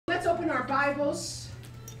open our Bibles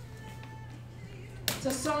to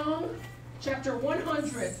Psalm chapter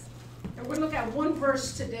 100. And we're going to look at one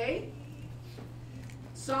verse today.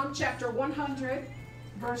 Psalm chapter 100,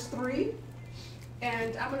 verse 3.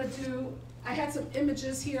 And I had some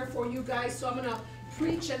images here for you guys, so I'm going to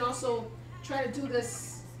preach and also try to do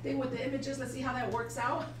this thing with the images. Let's see how that works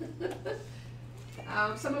out.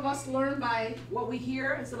 Some of us learn by what we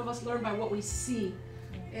hear, and some of us learn by what we see.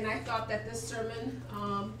 And I thought that this sermon,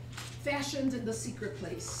 fashioned in the secret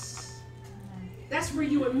place. That's for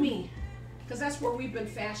you and me, because that's where we've been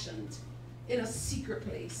fashioned, in a secret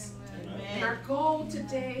place. Amen. And our goal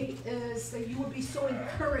today is that you will be so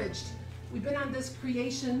encouraged. We've been on this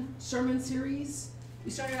creation sermon series. We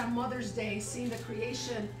started on Mother's Day, seeing the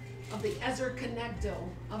creation of the Ezer Kenegdo,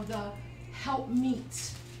 of the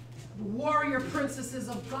helpmeet, warrior princesses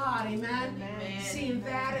of God, amen? Amen. Seeing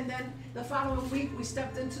that, and then the following week we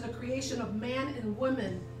stepped into the creation of man and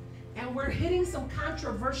women, and we're hitting some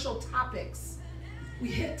controversial topics. We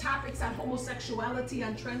hit topics on homosexuality,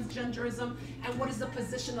 on transgenderism, and what is the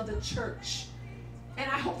position of the church. And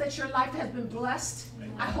I hope that your life has been blessed.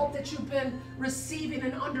 I hope that you've been receiving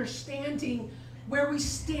and understanding where we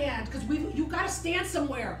stand, because you got to stand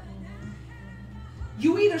somewhere.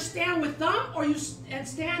 You either stand with them and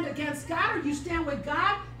stand against God, or you stand with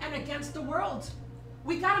God and against the world.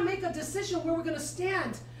 We got to make a decision where we're going to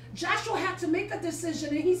stand. Joshua had to make a decision,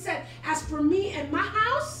 and he said, as for me and my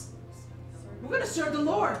house, we're going to serve the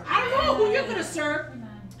Lord. I don't know who you're going to serve.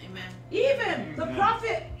 Amen. Even the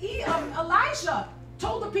prophet Elijah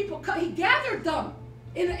told the people, he gathered them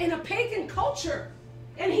in a pagan culture,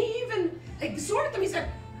 and he even exhorted them. He said,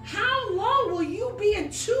 how long will you be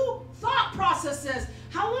in two thought processes?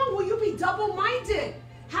 How long will you be double-minded?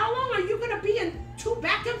 How long are you going to be in two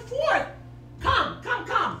back and forth? Come.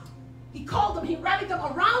 He called them, he rallied them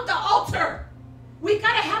around the altar. We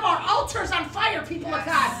got to have our altars on fire, people of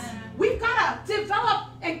God. We've got to develop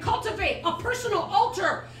and cultivate a personal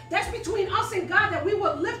altar that's between us and God that we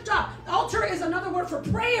will lift up. Altar is another word for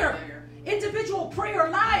prayer. Individual prayer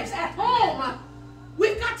lives at home.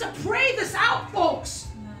 We've got to pray this out, folks.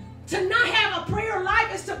 To not have a prayer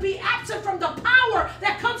life is to be absent from the power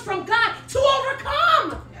that comes from God to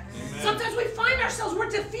overcome. Amen. Sometimes we find ourselves, we're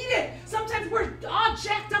defeated. Sometimes we're all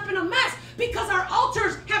jacked up in a mess because our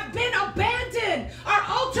altars have been abandoned. Our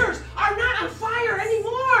altars are not on fire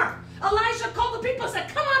anymore. Elijah called the people and said,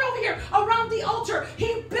 come on over here around the altar.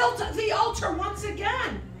 He built the altar once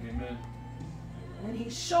again. Amen. And he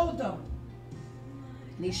showed them.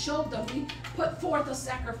 He put forth a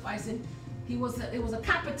sacrifice, and it was a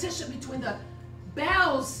competition between the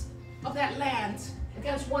Baals of that land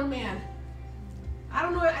against one man. I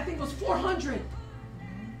don't know, I think it was 400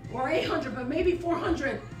 or 800, but maybe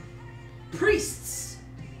 400 priests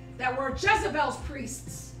that were Jezebel's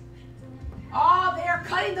priests. Oh, they're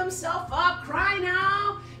cutting themselves up, crying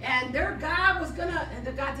out, and their God was and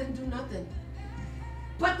the God didn't do nothing.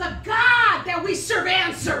 But the God that we serve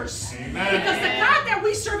answers. Amen. Because the God that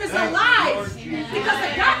we serve is alive. Because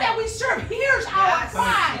the God that we serve hears our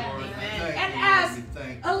cry. And as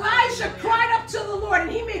Elijah cried up to the Lord,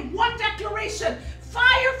 and he made one declaration,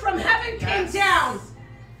 fire from heaven came down.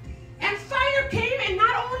 And fire came and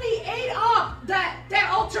not only ate up that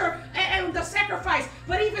altar and the sacrifice,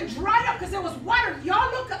 but even dried up, because there was water.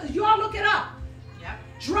 Y'all look it up. Yep.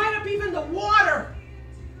 Dried up even the water.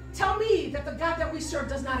 Tell me that the God that we serve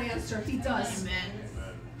does not answer. He does. Amen.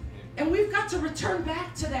 And we've got to return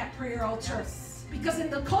back to that prayer altar. Yes. Because in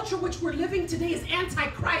the culture which we're living today is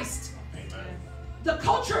anti-Christ. Amen. The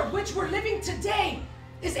culture of which we're living today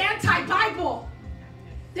is anti-Bible.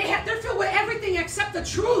 They're filled with everything except the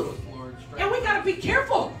truth. And we got to be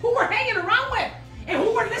careful who we're hanging around with and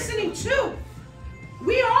who we're listening to.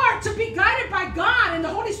 We are to be guided by God and the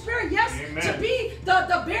Holy Spirit, yes, amen, to be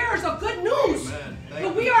the bearers of good news.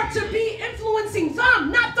 But we are to be influencing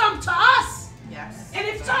them, not them to us. Yes. And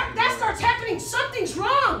if that starts happening, something's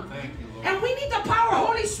wrong. And we need the power of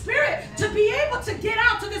Holy Spirit to be able to get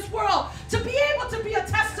out to this world, to be able to be a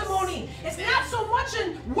testimony. It's not so much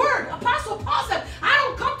in word. Apostle Paul said, I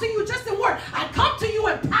don't come to you just in word. I come to you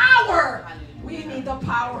in power. We need the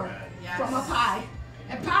power from up high.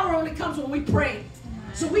 And power only comes when we pray.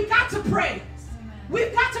 So we got to pray.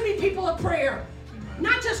 We've got to be people of prayer,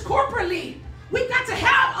 not just corporately. We've got to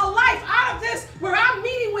have a life out of this where I'm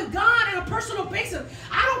meeting with God on a personal basis.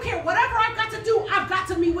 I don't care. Whatever I've got to do, I've got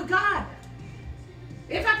to meet with God.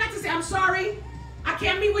 If I got to say, I'm sorry, I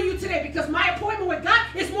can't meet with you today because my appointment with God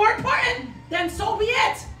is more important, then so be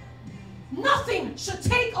it. Nothing should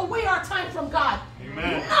take away our time from God.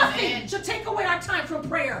 Amen. Nothing should take away our time from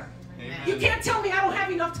prayer. You can't tell me I don't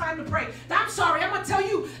have enough time to pray. I'm sorry. I'm going to tell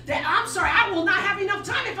you that I'm sorry. I will not have enough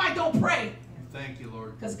time if I don't pray. Thank you,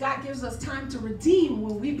 Lord. Because God gives us time to redeem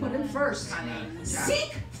when we put Him first. Amen.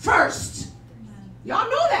 Seek first. Y'all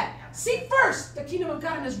know that. Seek first the kingdom of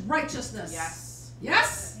God and His righteousness. Yes.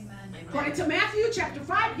 Yes? Amen. According to Matthew chapter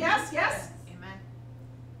 5. Yes, yes. Amen.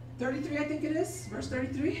 33, I think it is. Verse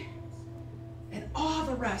 33. And all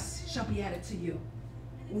the rest shall be added to you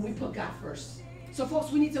when we put God first. So,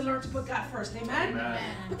 folks, we need to learn to put God first. Amen? Amen.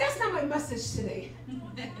 But that's not my message today.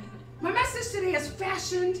 My message today is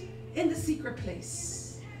fashioned in the secret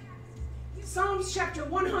place. Psalms chapter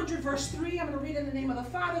 100, verse 3. I'm going to read in the name of the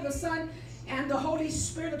Father, the Son, and the Holy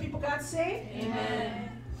Spirit. The people of God say, Amen.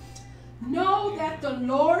 know that the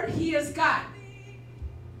Lord, He is God.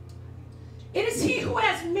 It is He who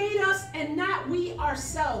has made us and not we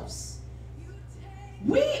ourselves.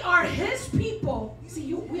 We are His people.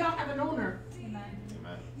 See, we all have an owner. Amen.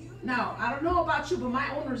 Now, I don't know about you, but my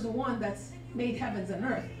owner is the one that's made heavens and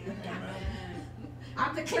earth. Amen.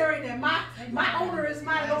 I'm declaring that my owner is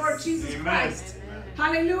my Lord Jesus Amen. Christ. Amen.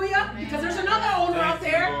 Hallelujah. Because there's another owner out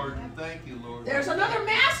Thank there. you, Lord. Thank you, Lord. There's another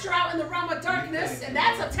master out in the realm of darkness, and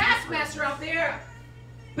that's a taskmaster out there.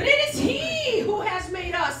 But it is He who has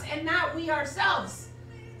made us and not we ourselves.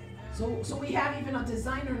 So we have even a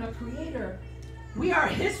designer and a creator. We are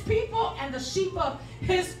His people and the sheep of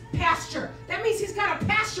His pasture. That means He's got a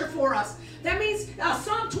pasture for us. That means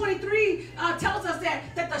Psalm 23 tells us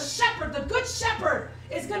that the shepherd, the good shepherd,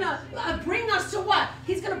 is going to bring us to what?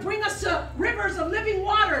 He's going to bring us to rivers of living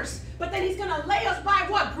waters. But then He's going to lay us by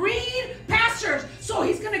what? Green pastures. So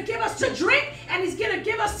He's going to give us to drink and He's going to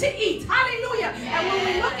give us to eat. Hallelujah. Yeah. And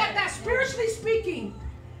when we look at that, spiritually speaking,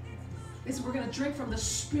 we're going to drink from the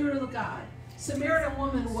Spirit of God. Samaritan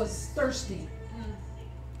woman was thirsty.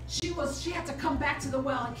 She had to come back to the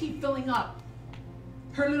well and keep filling up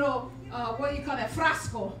her little, what do you call that,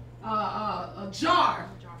 frasco, a jar.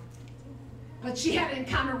 But she had an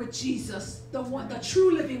encounter with Jesus, the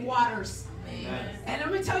true living waters. Amen. And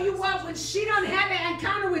let me tell you what, when she done had that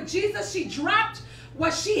encounter with Jesus, she dropped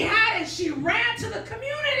what she had and she ran to the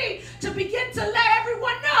community to begin to let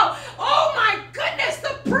everyone know, oh my goodness,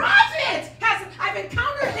 the prophet I've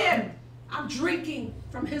encountered him. I'm drinking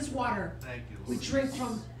from his water. Thank you, Lord. We drink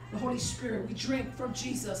from the Holy Spirit. We drink from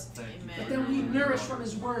Jesus. Thank you. But then we nourish from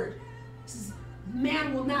His word. It says,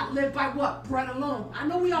 man will not live by what? Bread alone. I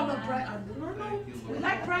know we all love bread. We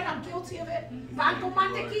like bread. I'm guilty of it. Pan con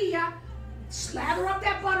mantequilla. Slather up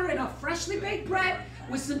that butter in a freshly baked bread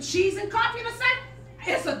with some cheese and coffee in a side.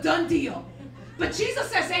 It's a done deal. But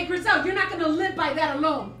Jesus says, hey, Grizel, you're not going to live by that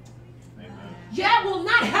alone. Amen. Yeah, it will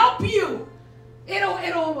not help you.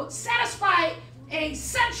 It'll satisfy a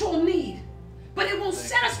sensual need. But it won't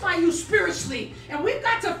satisfy you spiritually. And we've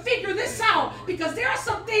got to figure this out because there are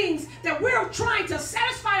some things that we're trying to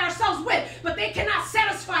satisfy ourselves with, but they cannot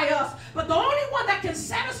satisfy us. But the only one that can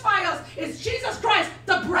satisfy us is Jesus Christ,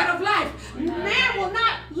 the bread of life. Man will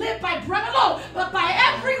not live by bread alone, but by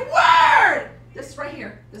every word. This right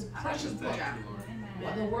here, this precious book. Thank you, Lord.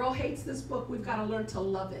 While the world hates this book, we've got to learn to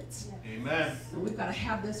love it. Amen. And we've got to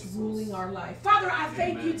have this ruling our life. Father, I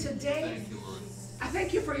thank you Amen. today. Thank you, Lord. I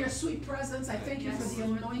thank you for your sweet presence. I thank you for the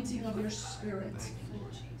anointing of your Spirit.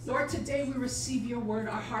 Lord, today we receive your word.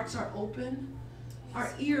 Our hearts are open.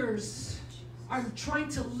 Our ears are trying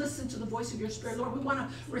to listen to the voice of your Spirit. Lord, we want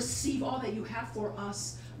to receive all that you have for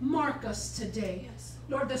us. Mark us today.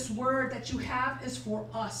 Lord, this word that you have is for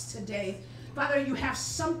us today. Father, you have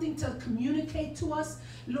something to communicate to us.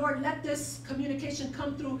 Lord, let this communication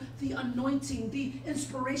come through the anointing, the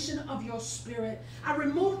inspiration of your Spirit. I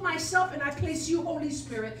remove myself and I place you, Holy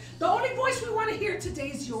Spirit. The only voice we want to hear today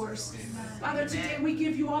is yours. Amen. Father, today we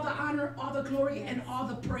give you all the honor, all the glory, and all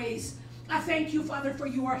the praise. I thank you, Father, for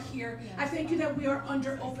you are here. I thank you that we are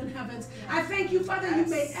under open heavens. I thank you, Father, you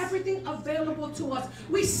made everything available to us.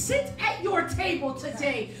 We sit at your table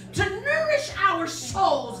today to nourish our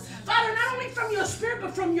souls. Father, not only from your Spirit,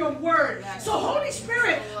 but from your word. So, Holy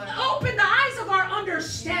Spirit, open the eyes of our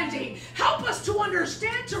understanding. Help us to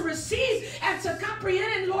understand, to receive, and to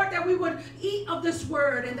comprehend, and Lord, that we would eat of this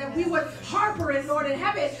word and that we would harbor it, Lord, and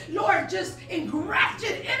have it, Lord, just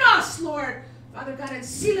engrafted in us, Lord. Father God, and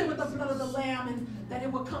seal it with the blood of the Lamb, and that it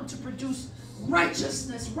will come to produce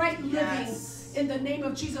righteousness, right living in the name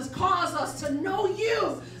of Jesus. Cause us to know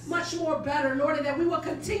you much more better, Lord, and that we will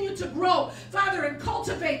continue to grow, Father, and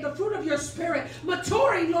cultivate the fruit of your Spirit,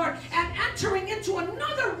 maturing, Lord, and entering into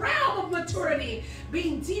another realm of maturity,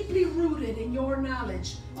 being deeply rooted in your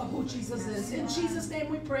knowledge of who Jesus is. In Jesus' name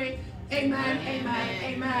we pray. Amen, amen,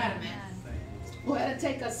 amen. Go ahead and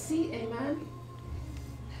take a seat. Amen.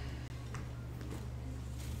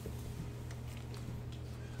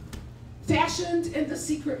 Fashioned in the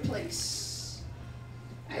secret place.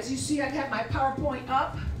 As you see, I have my PowerPoint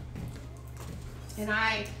up, and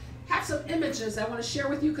I have some images I want to share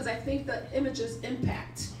with you because I think the images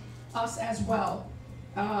impact us as well.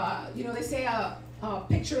 They say a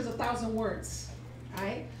picture is 1,000 words,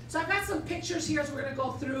 right? So I've got some pictures here as we're going to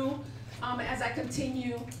go through as I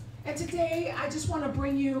continue. And today I just want to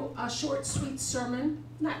bring you a short, sweet sermon,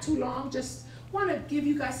 not too long. Just want to give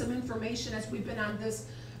you guys some information as we've been on this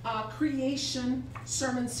creation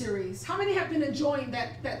sermon series. How many have been enjoying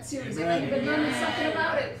that series? Amen. You've been learning something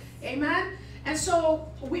about it. Amen. And so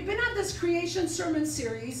we've been on this creation sermon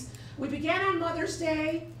series. We began on Mother's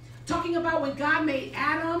Day talking about when God made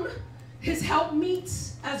Adam, his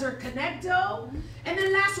helpmeets as our connecto. And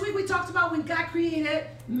then last week we talked about when God created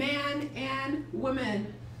man and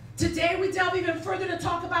woman. Today we delve even further to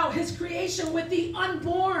talk about his creation with the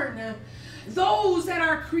unborn. Those that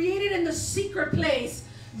are created in the secret place.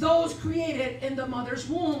 Those created in the mother's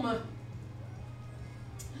womb.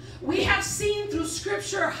 We have seen through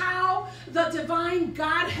scripture how the divine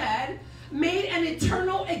Godhead made an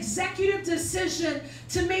eternal executive decision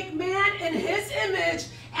to make man in his image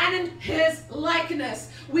and in his likeness.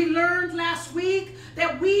 We learned last week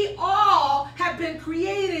that we all have been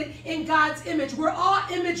created in God's image. We're all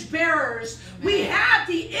image bearers. Amen. We have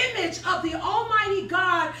the image of the Almighty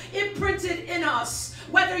God imprinted in us.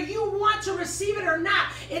 Whether you want to receive it or not,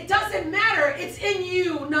 it doesn't matter. It's in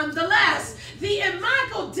you nonetheless. The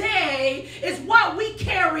Imago Dei is what we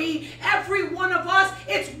carry, every one of us.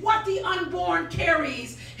 It's what the unborn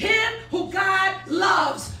carries. Him who God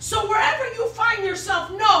loves. So wherever you find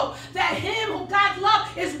yourself, know that him who God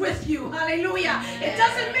loves is with you. Hallelujah. Amen. It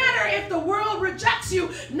doesn't matter if the world rejects you.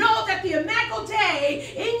 Know that the Imago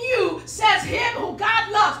Dei in you says him who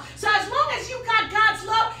God loves. So as long as you got God's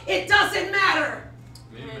love, it doesn't matter.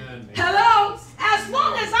 Amen. Hello? As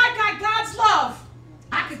long as I got God's love,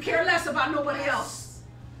 I could care less about nobody else.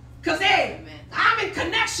 Because, hey, I'm in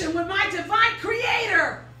connection with my divine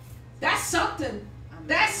creator. That's something.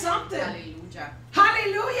 That's something. Hallelujah.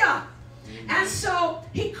 Hallelujah. And so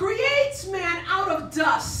he creates man out of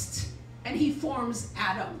dust and he forms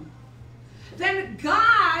Adam. Then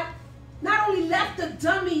God not only left the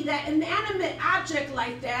dummy, that inanimate object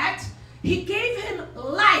like that, he gave him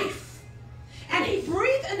life. And he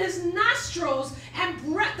breathed in his nostrils, and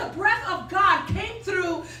the breath of God came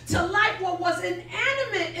through to life what was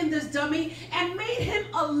inanimate in this dummy and made him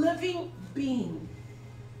a living being.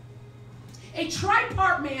 A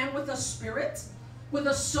tripart man with a spirit, with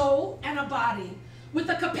a soul and a body, with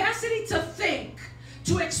the capacity to think,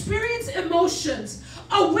 to experience emotions,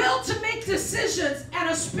 a will to make decisions, and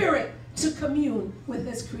a spirit to commune with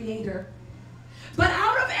his creator. But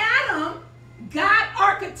out of Adam, God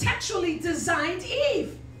architecturally designed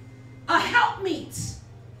Eve, a helpmeet,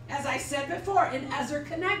 as I said before, in Ezer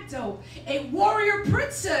Kenegdo, a warrior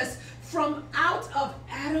princess from out of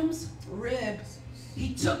Adam's rib.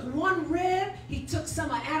 He took one rib, he took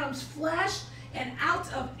some of Adam's flesh, and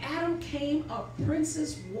out of Adam came a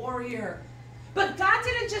princess warrior. But God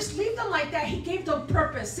didn't just leave them like that, he gave them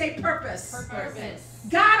purpose. Say purpose. Purpose.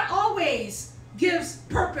 God always gives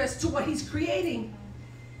purpose to what he's creating.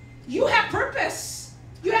 You have purpose.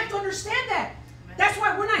 You have to understand that. That's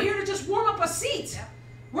why we're not here to just warm up a seat.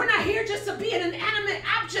 We're not here just to be an inanimate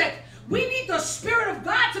object. We need the Spirit of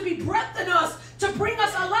God to be breath in us, to bring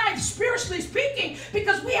us alive, spiritually speaking,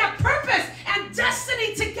 because we have purpose and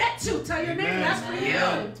destiny to get to. Tell your neighbor, that's for you.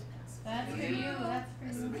 That's for you.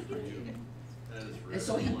 That's for you. And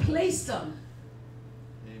so he placed them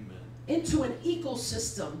into an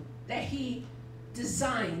ecosystem that he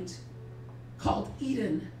designed called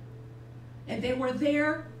Eden. And they were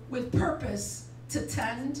there with purpose to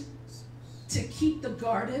tend, to keep the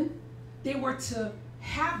garden. They were to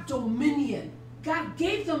have dominion. God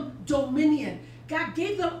gave them dominion. God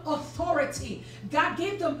gave them authority. God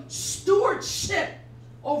gave them stewardship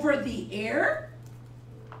over the air,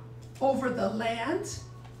 over the land,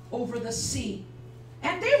 over the sea.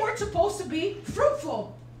 And they were supposed to be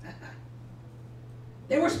fruitful.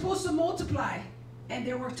 They were supposed to multiply. And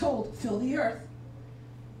they were told, fill the earth.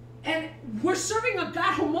 And we're serving a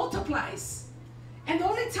God who multiplies. And the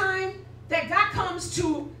only time that God comes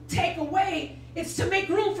to take away, it's to make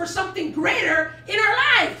room for something greater in our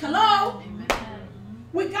life. Hello? Amen.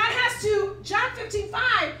 When God has to, John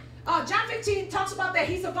 15:5, John 15 talks about that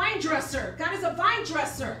he's a vine dresser. God is a vine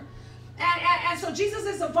dresser. And so Jesus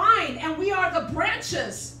is a vine and we are the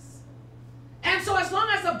branches. And so as long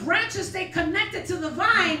as the branches stay connected to the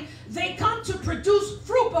vine, they come to produce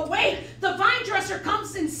fruit. But wait, the vine dresser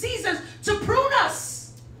comes in seasons to prune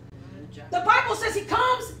us. The Bible says he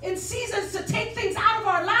comes in seasons to take things out of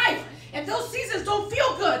our life. And those seasons don't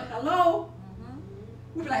feel good. Hello?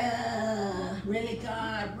 We're like, really,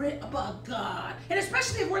 God? About God? And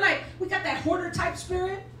especially if we're like, we got that hoarder type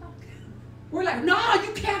spirit. We're like, no,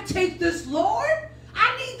 you can't take this, Lord.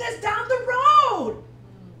 I need this down the road.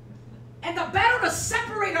 And the battle to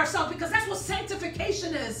separate ourselves, because that's what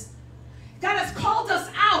sanctification is. God has called us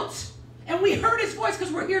out, and we heard his voice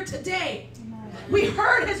because we're here today. We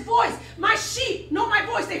heard his voice. My sheep know my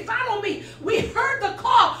voice. They follow me. We heard the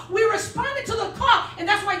call. We responded to the call, and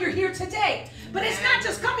that's why you're here today. But it's not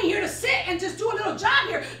just coming here to sit and just do a little job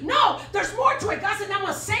here. No, there's more to it. God said, I'm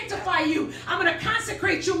going to sanctify you. I'm going to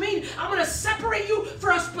consecrate you. Meaning, I'm going to separate you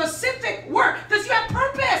for a specific work because you have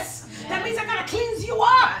purpose. That means I got to cleanse you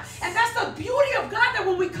up. And that's the beauty of God, that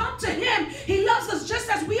when we come to him, he loves us just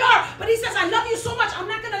as we are. But he says, I love you so much, I'm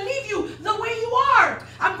not going to leave you the way you are.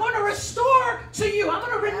 I'm going to restore to you. I'm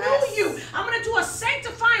going to renew you. I'm going to do a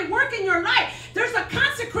sanctifying work in your life. There's a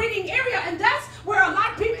consecrating area, and that's where a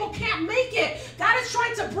lot of people can't make it. God is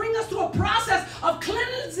trying to bring us through a process of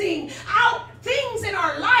cleansing out things in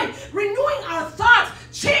our life, renewing our thoughts,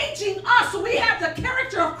 changing us so we have the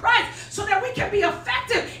character of Christ, so that we can be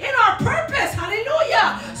effective in our purpose.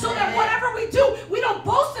 Hallelujah. So that whatever we do, we don't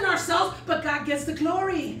boast in ourselves, but God gets the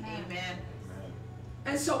glory. Amen.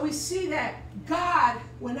 And so we see that God,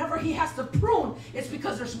 whenever he has to prune, it's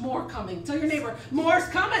because there's more coming. Tell your neighbor, more's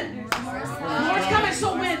coming. More's coming.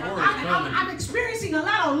 So when I'm experiencing a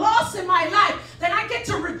lot of loss in my life, then I get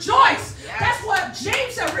to rejoice. That's what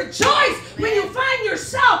James said. Rejoice when you find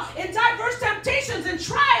yourself in diverse temptations and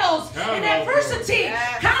trials and adversity.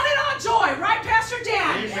 Count it on joy, right, Pastor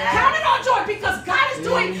Dan? Count it on joy, because God is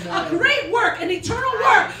doing a great work, an eternal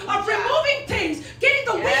work of removing things, getting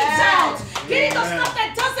the weeds out, getting the stuff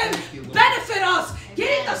that doesn't benefit us,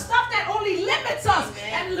 getting the stuff that only limits us,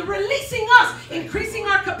 and releasing us, increasing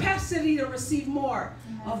our capacity to receive more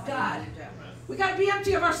of God. We got to be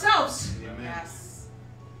empty of ourselves.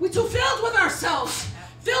 We're too filled with ourselves,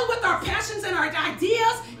 filled with our passions and our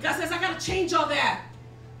ideas. God says, I got to change all that.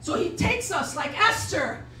 So he takes us like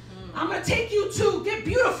Esther. I'm going to take you to get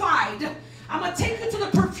beautified. I'm going to take you to the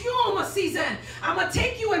perfume season. I'm going to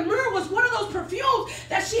take you, and myrrh was one of those perfumes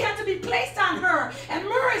that she had to be placed on her. And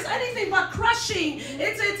myrrh is anything but crushing.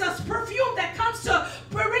 It's a perfume that comes to,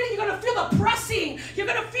 really, you're going to feel the pressing. You're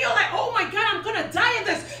going to feel like, oh my God, I'm going to die in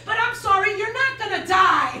this. But I'm sorry, you're not going to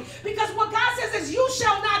die. Because what God says is, you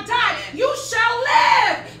shall not die. You shall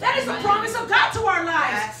live. That is the promise of God to our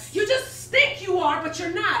lives. You just think you are, but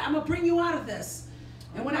you're not. I'm going to bring you out of this.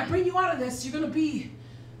 And when I bring you out of this, you're going to be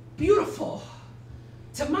beautiful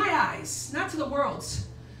to my eyes, not to the world's.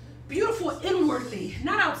 Beautiful inwardly,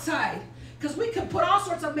 not outside. Because we can put all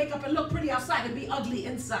sorts of makeup and look pretty outside and be ugly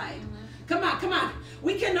inside. Come on, come on.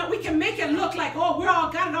 We can make it look like, oh, we're all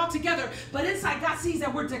got it all together. But inside, God sees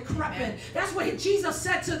that we're decrepit. That's what Jesus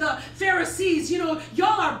said to the Pharisees. You know,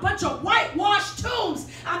 y'all are a bunch of whitewashed tombs.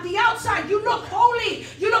 On the outside, you look holy.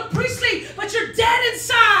 You look priestly. But you're dead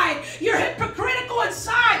inside. You're hypocritical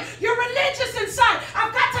inside. You're religious inside.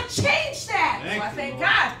 I've got to change that. So I thank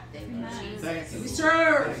God. We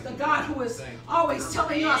serve the God who is always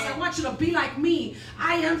telling us, I want you to be like me.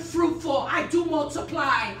 I am fruitful. I do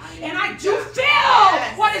multiply. And I do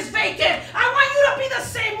fill what is vacant. I want you to be the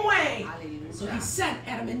same way. So he sent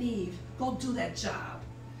Adam and Eve. Go do that job.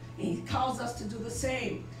 And he calls us to do the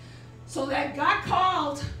same. So that God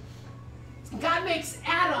makes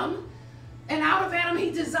Adam. And out of Adam he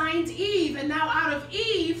designed Eve. And now out of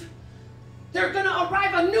Eve, they're going to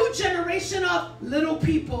arrive a new generation of little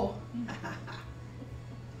people.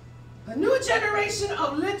 A new generation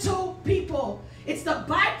of little people. It's the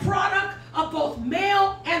byproduct of both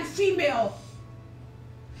male and female.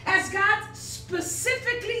 As God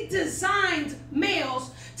specifically designed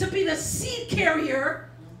males to be the seed carrier,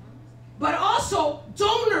 but also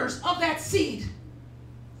donors of that seed.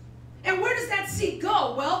 And where does that seed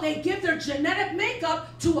go? Well, they give their genetic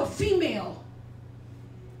makeup to a female.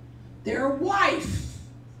 Their wife,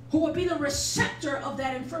 who will be the receptor of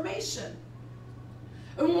that information.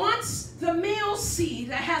 And once the male seed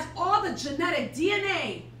that has all the genetic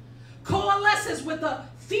DNA coalesces with the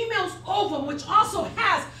female's ovum, which also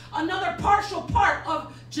has another partial part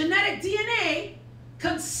of genetic DNA,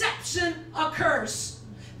 conception occurs.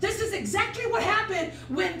 This is exactly what happened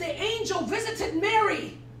when the angel visited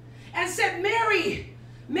Mary and said, Mary,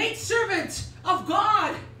 maidservant of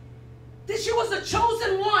God, this she was the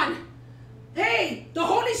chosen one. Hey, the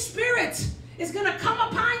Holy Spirit is going to come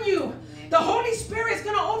upon you. The Holy Spirit is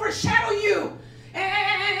going to overshadow you.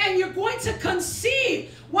 And you're going to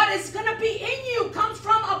conceive. What is going to be in you comes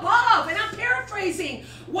from above. And I'm paraphrasing.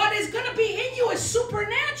 What is going to be in you is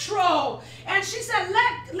supernatural. And she said,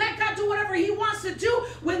 let God do whatever he wants to do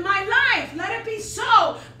with my life. Let it be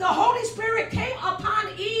so. The Holy Spirit came upon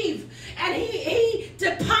Eve, and he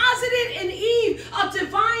deposited in Eve a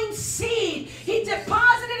divine seed. He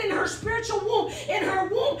deposited in her spiritual womb. In her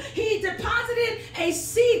womb, he deposited a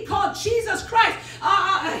seed called Jesus Christ.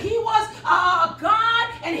 He was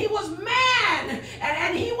God, and he was man.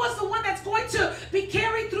 And he was the one that's going to be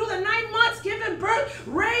carried through the 9 months, given birth,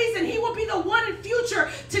 raised, and he will be the one in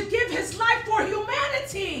future to give his life for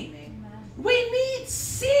humanity. Amen. We need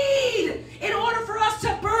seed in order for us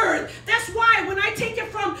to birth. That's why when I take it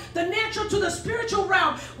from the natural to the spiritual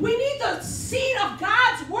realm, we need the seed of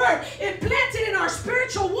God's word implanted in our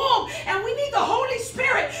spiritual womb, and we need the Holy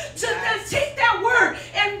Spirit to take that word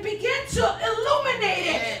and begin to illuminate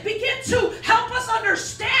it, begin to help us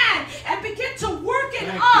understand, and begin to work in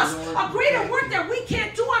us a greater work that we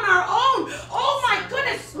can't do on our own. Oh my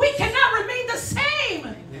goodness, we cannot remain the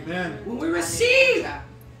same. Amen. When we receive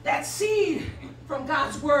that seed from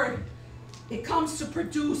God's word, it comes to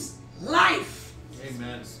produce life.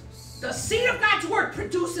 Amen. The seed of God's word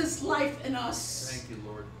produces life in us. Thank you,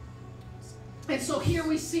 Lord. And so here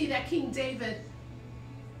we see that King David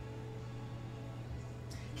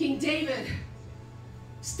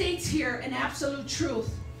states here an absolute truth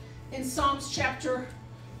in Psalms chapter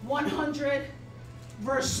 100,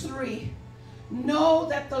 verse 3. Know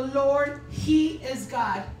that the Lord, he is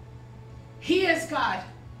God. He is God.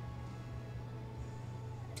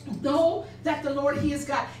 Know that the Lord, he is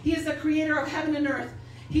God. He is the creator of heaven and earth.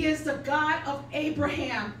 He is the God of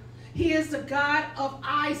Abraham. He is the God of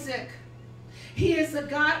Isaac. He is the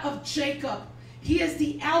God of Jacob. He is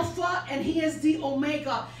the Alpha and he is the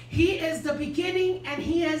Omega. He is the beginning and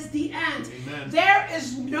he is the end. Amen. There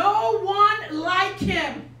is no one like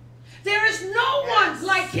him. There is no one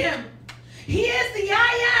like him. He is the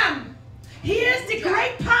I am. He is the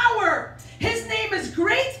great power. His name is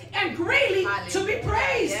great and greatly to be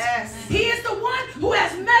praised. Yes. He is the one who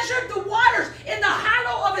has measured the waters in the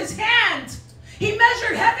hollow of his hand. He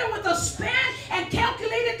measured heaven with a span and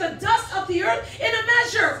calculated the dust of the earth in a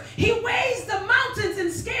measure. He weighs the mountains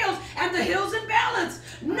in scales and the hills in balance.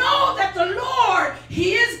 Know that the Lord,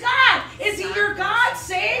 he is God. Is he your God?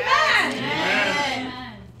 Say amen.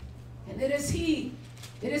 Amen. And it is he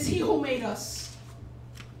who made us.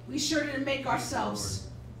 We sure didn't make ourselves.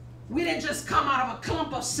 We didn't just come out of a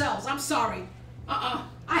clump of cells. I'm sorry. I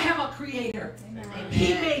have a creator. Amen.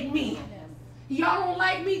 He made me. Y'all don't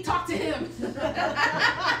like me? Talk to him.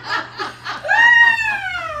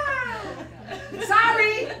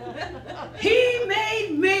 Sorry. He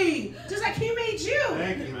made me. Just like he made you.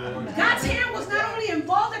 Thank you, man. God's hand was not only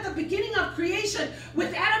involved at the beginning of creation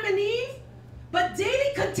with Adam and Eve, but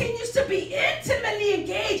daily continues to be intimately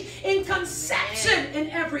engaged in conception in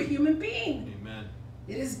every human being. Amen.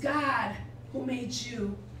 It is God who made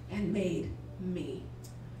you and made me.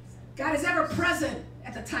 God is ever present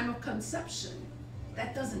at the time of conception.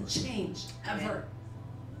 That doesn't change ever.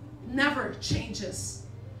 Never changes.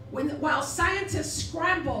 While scientists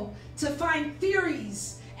scramble to find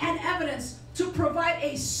theories and evidence to provide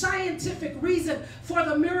a scientific reason for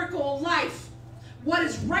the miracle of life, what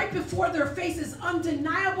is right before their face is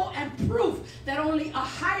undeniable and proof that only a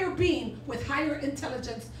higher being with higher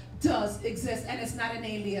intelligence does exist, and it's not an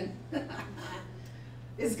alien.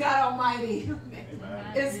 It's God Almighty. Amen.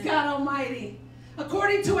 It's God Almighty.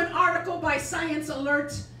 According to an article by Science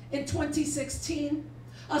Alert in 2016,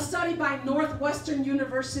 a study by Northwestern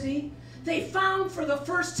University, they found for the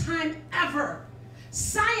first time ever,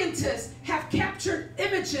 scientists have captured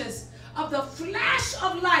images of the flash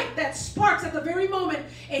of light that sparks at the very moment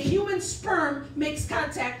a human sperm makes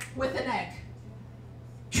contact with an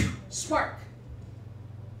egg. Spark.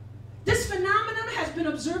 This phenomenon has been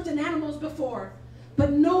observed in animals before,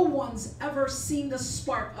 but no one's ever seen the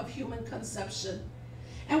spark of human conception.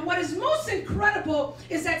 And what is most incredible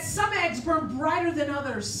is that some eggs burn brighter than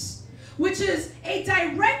others, which is a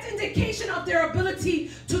direct indication of their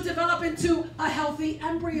ability to develop into a healthy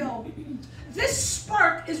embryo. This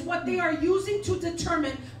spark is what they are using to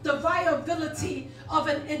determine the viability of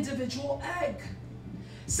an individual egg.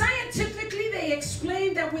 Scientifically, they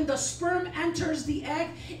explain that when the sperm enters the egg,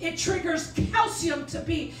 it triggers calcium to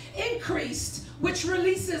be increased, which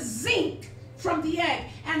releases zinc from the egg,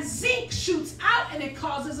 and zinc shoots out and it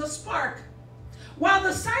causes a spark. While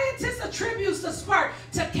the scientist attributes the spark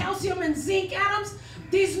to calcium and zinc atoms,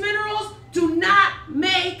 these minerals do not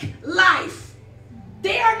make life.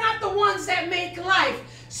 They are not the ones that make life.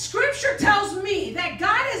 Scripture tells me that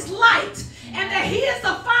God is light and that he is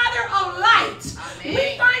the Father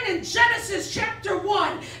Genesis chapter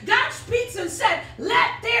 1, God speaks and said,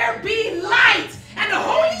 let there be light. And the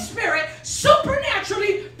Holy Spirit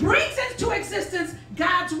supernaturally brings into existence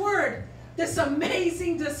God's word. This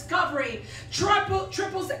amazing discovery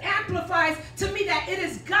triples amplifies to me that it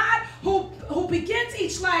is God who begins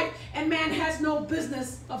each life, and man has no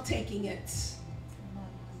business of taking it.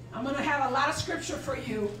 I'm going to have a lot of scripture for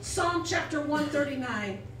you. Psalm chapter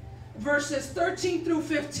 139, verses 13 through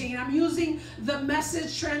 15. I'm using the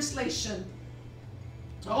Message translation.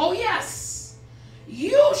 Oh yes,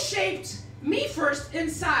 you shaped me first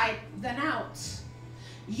inside, then out.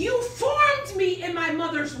 You formed me in my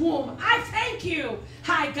mother's womb. I thank you.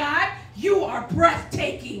 Hi, God. You are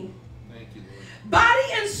breathtaking. Thank you, Lord.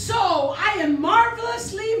 Body and soul, I am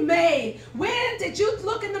marvelously made. When did you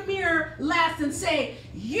look in the mirror last and say,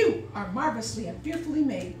 you are marvelously and fearfully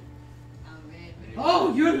made?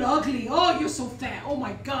 Oh, you're ugly. Oh, you're so fat. Oh,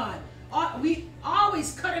 my God. We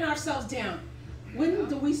always cutting ourselves down. When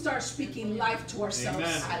do we start speaking life to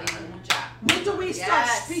ourselves? Amen. When do we start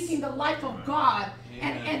speaking the life of God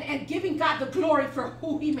and giving God the glory for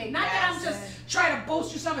who he made? Not that I'm just trying to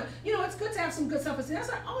boast yourself. You know, it's good to have some good self-esteem. That's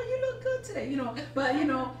like, oh, you look good today, you know. But, you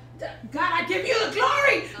know, God, I give you the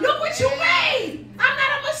glory. Look what you made. I'm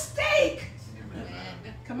not a mistake.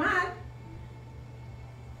 Amen. Come on.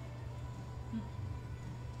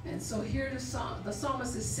 And so here the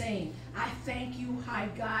psalmist is saying, I thank you, high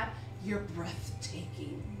God, you're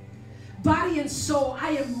breathtaking. Body and soul, I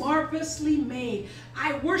am marvelously made.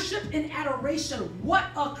 I worship in adoration. What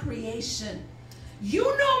a creation.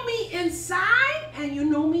 You know me inside and you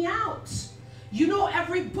know me out. You know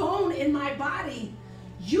every bone in my body.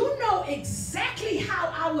 You know exactly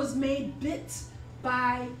how I was made bit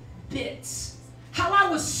by bit. How I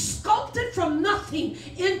was sculpted from nothing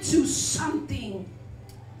into something.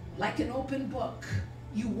 Like an open book,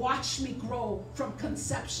 you watched me grow from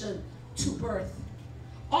conception to birth.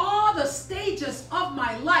 All the stages of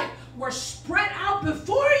my life were spread out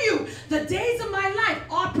before you. The days of my life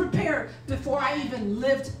all prepared before I even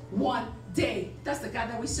lived one day. That's the God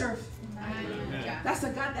that we serve. Amen. That's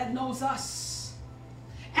the God that knows us.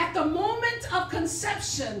 At the moment of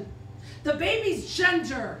conception, the baby's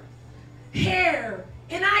gender, hair,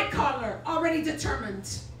 and eye color already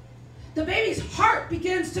determined. The baby's heart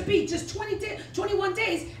begins to beat just 21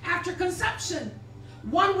 days after conception.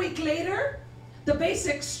 1 week later, the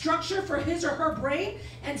basic structure for his or her brain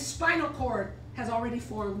and spinal cord has already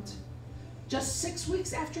formed. Just 6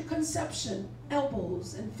 weeks after conception,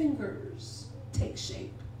 elbows and fingers take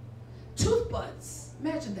shape. Tooth buds,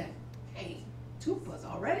 imagine that. Hey, tooth buds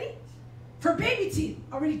already? For baby teeth,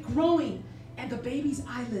 already growing, and the baby's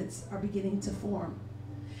eyelids are beginning to form.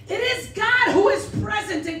 It is God who is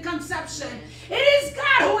present in conception. It is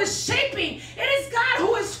God who is shaping. It is God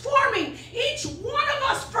who is forming each one of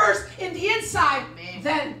us first in the inside,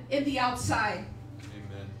 then in the outside.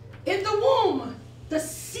 Amen. In the womb, the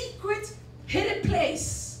secret hidden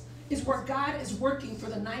place is where God is working for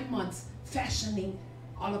the 9 months, fashioning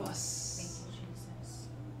all of us. Thank you, Jesus.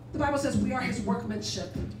 The Bible says we are his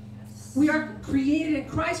workmanship. We are created in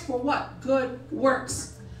Christ for what? Good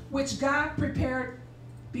works, which God prepared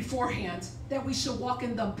beforehand, that we should walk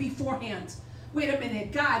in them beforehand. Wait a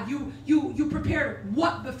minute, God, you prepared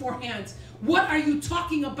what beforehand? What are you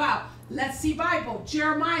talking about? Let's see Bible.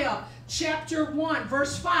 Jeremiah chapter 1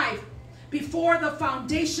 verse 5. Before the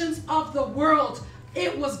foundations of the world,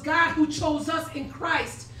 it was God who chose us in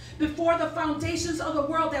Christ. Before the foundations of the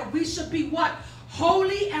world, that we should be what?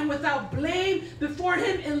 Holy and without blame before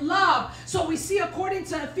him in love. So we see, according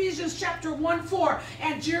to Ephesians chapter 1:4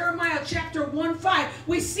 and Jeremiah chapter 1:5,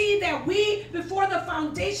 we see that we, before the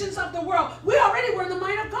foundations of the world, we already were in the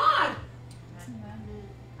mind of God.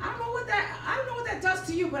 I don't know what that does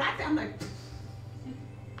to you, but I'm like,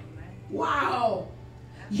 wow.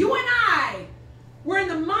 You and I were in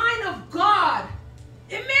the mind of God.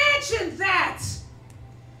 Imagine that.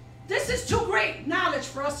 This is too great knowledge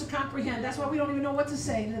for us to comprehend. That's why we don't even know what to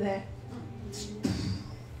say to that.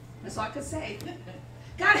 That's all I could say.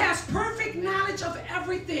 God has perfect knowledge of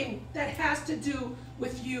everything that has to do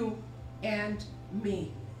with you and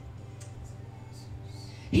me.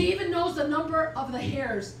 He even knows the number of the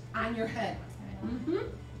hairs on your head.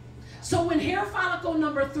 So when hair follicle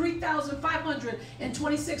number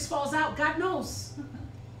 3,526 falls out, God knows.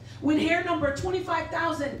 When hair number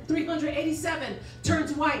 25,387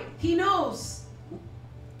 turns white, he knows.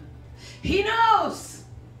 He knows.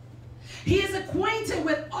 He is acquainted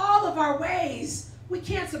with all of our ways. We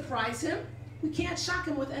can't surprise him. We can't shock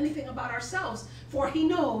him with anything about ourselves, for he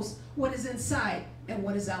knows what is inside and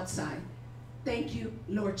what is outside. Thank you,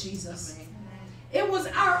 Lord Jesus. It was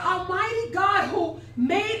our Almighty God who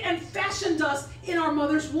made and fashioned us in our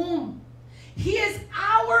mother's womb. He is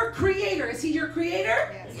our creator. Is he your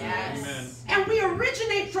creator? Yes. Amen. And we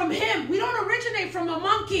originate from him. We don't originate from a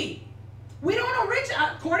monkey. We don't originate,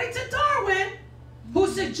 according to Darwin, who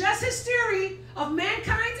suggests his theory of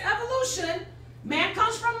mankind's evolution, man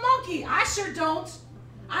comes from monkey. I sure don't.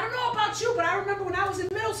 I don't know about you, but I remember when I was in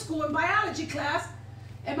middle school in biology class,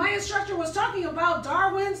 and my instructor was talking about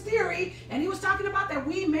Darwin's theory, and he was talking about that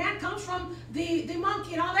man comes from the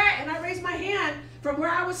monkey and all that, and I raised my hand from where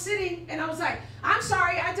I was sitting, and I was like, I'm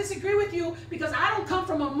sorry, I disagree with you, because I don't come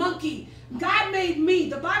from a monkey. God made me.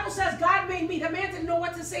 The Bible says God made me. That man didn't know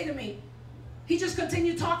what to say to me. He just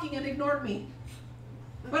continued talking and ignored me.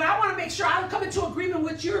 But I want to make sure I don't come into agreement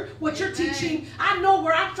with what you're teaching. I know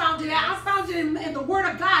where I'm founded at. I'm founded in the Word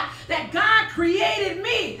of God, that God created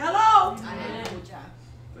me. Hello? Thank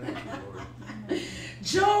you, Lord.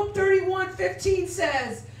 Job 31:15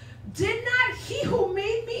 says, did not he who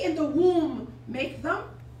made me in the womb make them?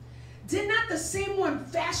 Did not the same one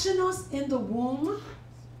fashion us in the womb?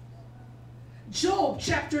 Job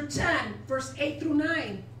chapter 10, verse 8 through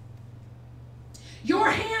 9. Your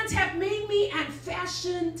hands have made me and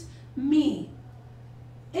fashioned me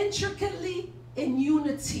intricately in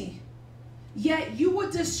unity. Yet you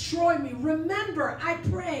would destroy me. Remember, I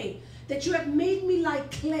pray, that you have made me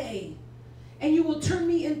like clay, and you will turn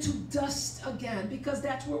me into dust again, because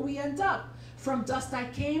that's where we end up. From dust I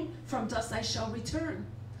came, from dust I shall return.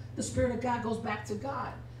 The Spirit of God goes back to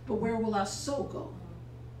God, but where will our soul go?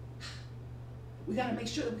 We got to make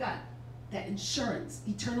sure that we've got that insurance,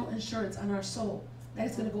 eternal insurance on our soul, that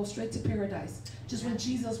it's going to go straight to paradise. Just when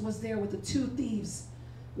Jesus was there with the two thieves,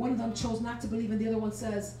 one of them chose not to believe, and the other one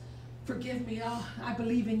says, forgive me, oh, I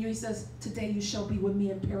believe in you. He says, today you shall be with me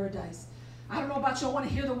in paradise. I don't know about you. I want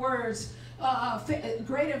to hear the words,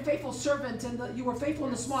 great and faithful servant, and you were faithful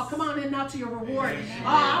in the small. Come on in now to your reward.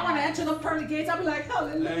 I want to enter the pearly gates. I'll be like,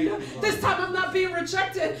 hallelujah. This time I'm not being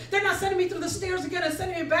rejected. They're not sending me through the stairs again and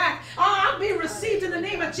sending me back. I'm being received in the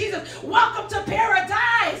name of Jesus. Welcome to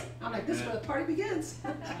paradise. I'm like, this is where the party begins.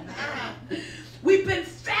 We've been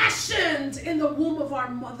fashioned in the womb of our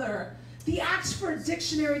mother. The Oxford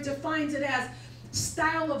Dictionary defines it as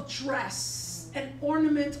style of dress, an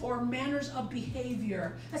ornament, or manners of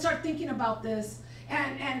behavior. I started thinking about this.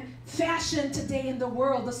 And fashion today in the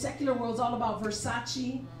world, the secular world, is all about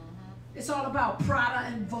Versace. It's all about Prada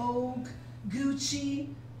and Vogue, Gucci,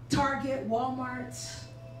 Target, Walmart,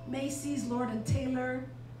 Macy's, Lord and Taylor.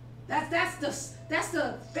 That's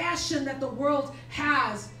the fashion that the world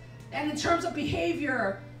has. And in terms of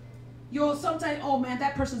behavior, you'll sometimes, oh man,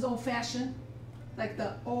 that person's old fashioned. Like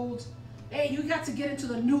the old, hey, you got to get into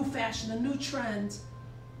the new fashion, the new trend.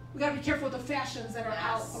 We got to be careful with the fashions that are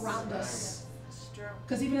out around us.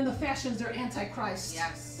 Because even in the fashions, they're antichrist.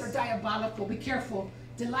 Yes. They're diabolical. Be careful.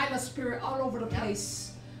 Delilah's spirit all over the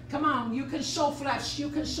place. Come on, you can show flesh. You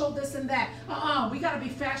can show this and that. We got to be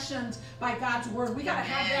fashioned by God's word. We got to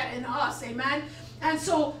have that in us. Amen. And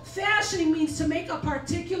so fashioning means to make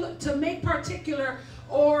particular,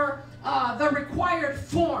 or the required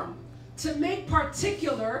form. To make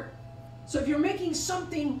particular. So if you're making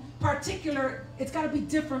something particular, it's got to be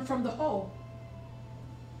different from the whole.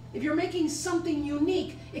 If you're making something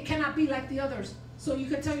unique, it cannot be like the others. So you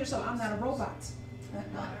can tell yourself, I'm not a robot.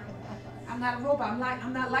 I'm not a robot.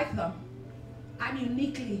 I'm not like them. I'm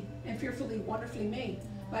uniquely and fearfully, wonderfully made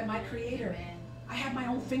by my Creator. I have my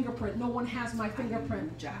own fingerprint. No one has my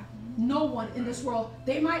fingerprint. No one in this world.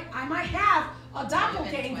 I might have a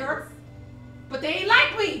doppelganger, but they ain't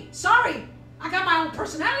like me. Sorry. I got my own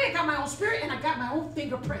personality, I got my own spirit, and I got my own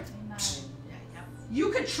fingerprint. You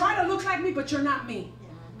could try to look like me, but you're not me.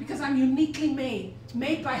 Because I'm uniquely made.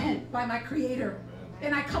 Made by who? By my Creator.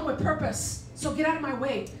 And I come with purpose. So get out of my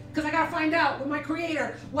way. Because I got to find out with my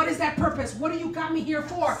Creator, what is that purpose? What do you got me here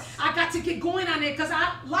for? I got to get going on it, because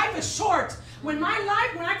life is short. When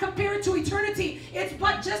I compare it to eternity, it's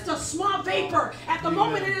but just a small vapor. At the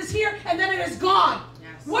moment it is here, and then it is gone.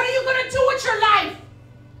 Yes. What are you going to do with your life?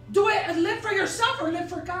 Do it and live for yourself or live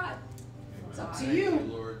for God? It's up to you. Thank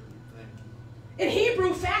you, Lord. Thank you. In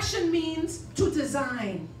Hebrew, fashion means to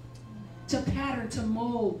design, to pattern, to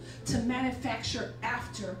mold, to manufacture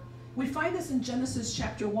after. We find this in Genesis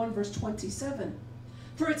chapter 1, verse 27.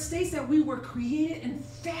 For it states that we were created and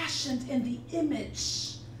fashioned in the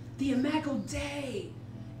image, the imago Dei,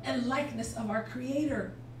 and likeness of our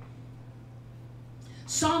Creator.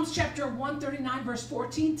 Psalms chapter 139, verse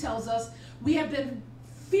 14 tells us we have been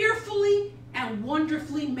fearfully and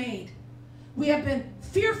wonderfully made. We have been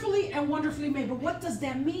fearfully and wonderfully made. But what does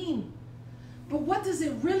that mean? But what does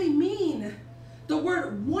it really mean? The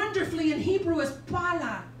word wonderfully in Hebrew is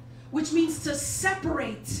pala, which means to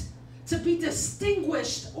separate, to be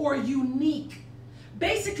distinguished or unique.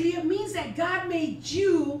 Basically, it means that God made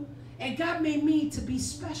you and God made me to be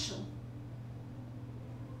special.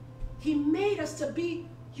 He made us to be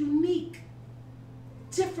unique,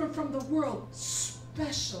 different from the world,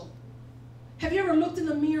 special. Have you ever looked in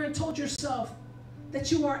the mirror and told yourself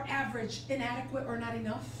that you are average, inadequate, or not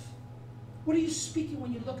enough? What are you speaking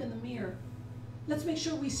when you look in the mirror? Let's make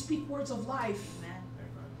sure we speak words of life.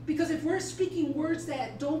 Because if we're speaking words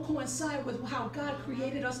that don't coincide with how God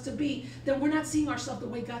created us to be, then we're not seeing ourselves the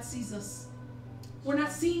way God sees us. We're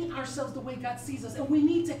not seeing ourselves the way God sees us. And we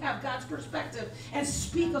need to have God's perspective and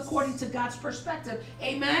speak according to God's perspective.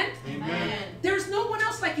 Amen? Amen. There's no one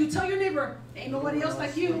else like you. Tell your neighbor, ain't nobody else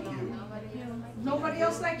like you. Nobody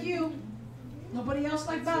else like you. Nobody else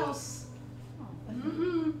like Bells.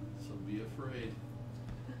 Mm-mm. So be afraid.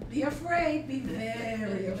 Be afraid. Be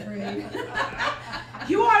very afraid.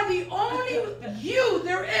 You are the only you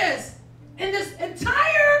there is in this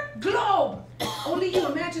entire globe. Only you.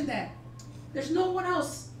 Imagine that. There's no one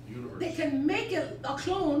else. Universe. They can make it a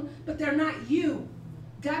clone, but they're not you.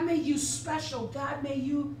 God made you special. God made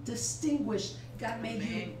you distinguished. God made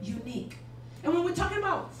you unique. And when we're talking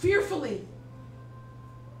about fearfully,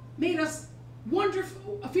 made us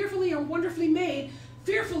wonderful, fearfully and wonderfully made,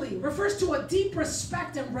 fearfully refers to a deep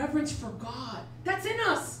respect and reverence for God. That's in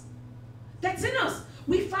us. That's in us.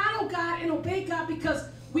 We follow God and obey God because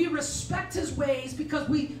we respect his ways, because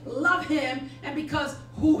we love him, and because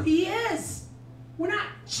who he is. We're not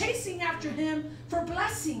chasing after him for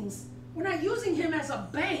blessings. We're not using him as a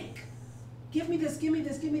bank. Give me this, give me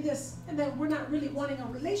this, give me this. And then we're not really wanting a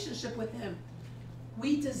relationship with him.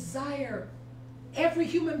 We desire, every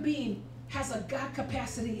human being has a God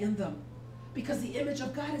capacity in them because the image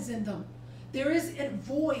of God is in them. There is a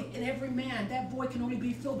void in every man. That void can only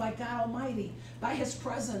be filled by God Almighty, by his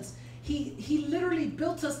presence. He literally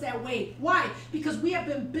built us that way. Why? Because we have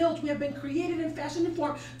been built, we have been created and fashioned and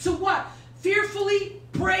formed to what? Fearfully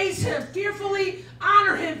praise him, fearfully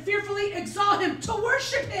honor him, fearfully exalt him, to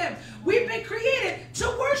worship him. We've been created to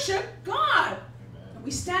worship God. And we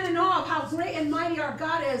stand in awe of how great and mighty our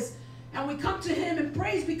God is, and we come to him in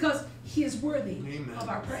praise because he is worthy of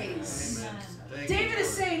our praise. Amen. David is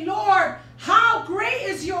saying, Lord, how great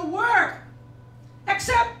is your work,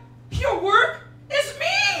 except your work is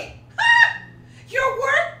me. Your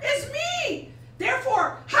work is me.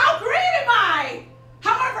 Therefore, how great am I?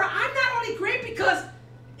 However, I'm not only great because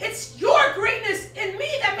it's your greatness in me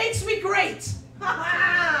that makes me great.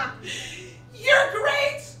 You're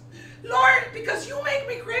great, Lord, because you make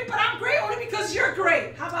me great, but I'm great only because you're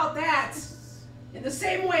great. How about that? In the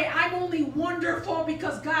same way, I'm only wonderful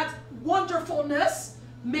because God's wonderfulness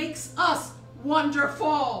makes us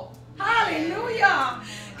wonderful. Hallelujah.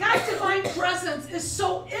 God's divine presence is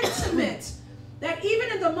so intimate that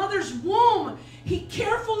even in the mother's womb, he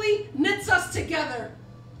carefully knits us together.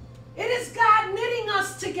 It is God knitting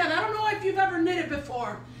us together. I don't know if you've ever knitted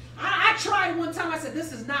before. I tried one time. I said,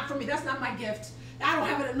 this is not for me. That's not my gift. I don't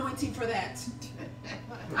have an anointing for that.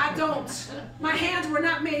 I don't. My hands were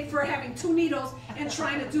not made for having 2 needles and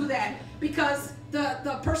trying to do that, because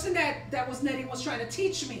the person that was knitting was trying to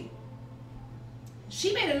teach me.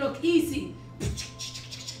 She made it look easy.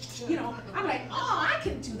 You know, I'm like, oh, I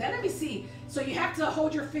can do that. Let me see. So you have to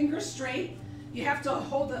hold your fingers straight. You have to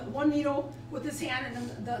hold the one needle with this hand and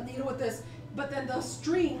then the needle with this. But then the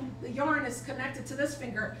string, the yarn is connected to this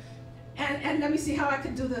finger. And let me see how I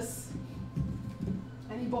can do this.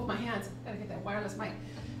 I need both my hands. Gotta get that wireless mic.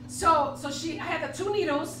 So I had the 2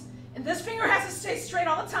 needles, and this finger has to stay straight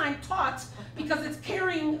all the time, taut, because it's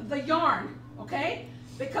carrying the yarn, okay?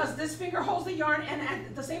 Because this finger holds the yarn, and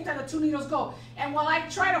at the same time the 2 needles go. And while I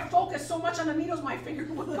try to focus so much on the needles, my finger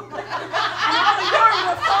would and all the yarn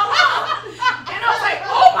would fall out. And I was like,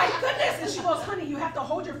 oh my goodness. And she goes, honey, you have to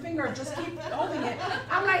hold your finger and just keep holding it.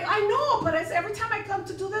 I'm like, I know, but it's every time I come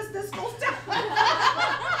to do this, this goes down.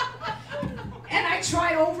 And I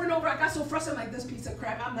tried over and over. I got so frustrated, I'm like, this piece of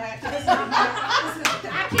crap, I'm not, I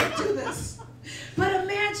can't do this. But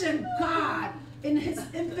imagine God in his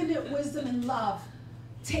infinite wisdom and love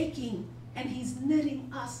taking, and he's knitting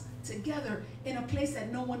us together in a place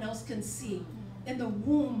that no one else can see, in the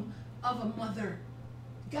womb of a mother.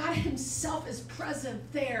 God himself is present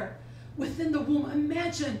there within the womb.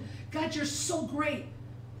 Imagine, God, you're so great.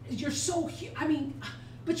 You're so,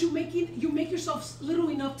 but you make yourself little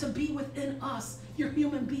enough to be within us. You're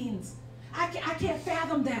human beings. I can't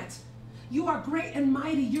fathom that. You are great and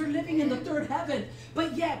mighty. You're living in the third heaven.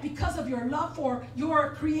 But yet, because of your love for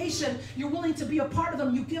your creation, you're willing to be a part of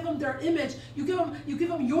them. You give them their image. You give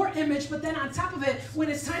them your image. But then on top of it, when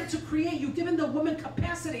it's time to create, you've given the woman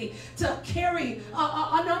capacity to carry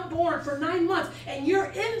an unborn for 9 months. And you're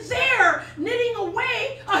in there knitting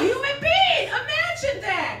away a human being. Imagine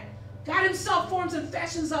that. God himself forms and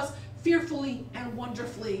fashions us fearfully and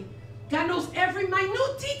wonderfully. God knows every minute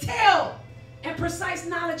detail and precise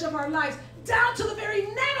knowledge of our lives, down to the very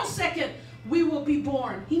nanosecond we will be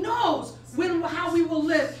born. He knows how we will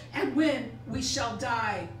live and when we shall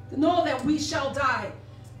die. Know that we shall die.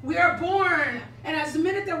 We are born, and as the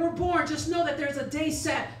minute that we're born, just know that there's a day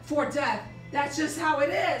set for death. That's just how it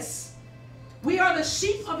is. We are the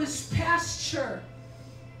sheep of his pasture.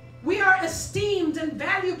 We are esteemed and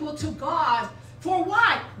valuable to God. For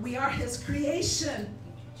why? We are his creation.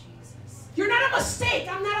 You're not a mistake.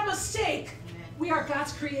 I'm not a mistake. We are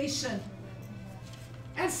God's creation.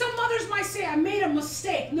 And some mothers might say, I made a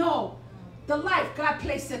mistake. No. The life, God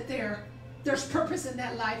placed it there. There's purpose in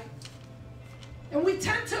that life. And we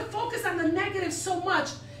tend to focus on the negative so much.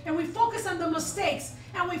 And we focus on the mistakes.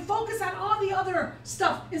 And we focus on all the other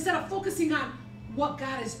stuff instead of focusing on what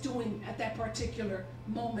God is doing at that particular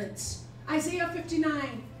moment. Isaiah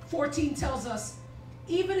 59:14 tells us,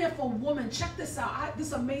 even if a woman, check this out, this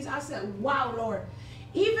is amazing. I said, wow, Lord.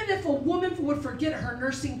 Even if a woman would forget her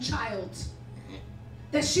nursing child,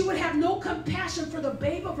 that she would have no compassion for the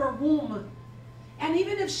babe of her womb. And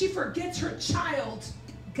even if she forgets her child,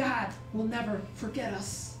 God will never forget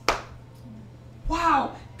us.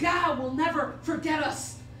 Wow, God will never forget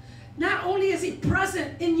us. Not only is he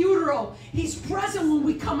present in utero, he's present when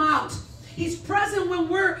we come out. He's present when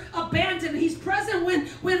we're abandoned. He's present when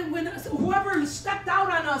whoever stepped out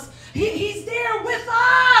on us. He's there with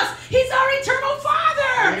us. He's our eternal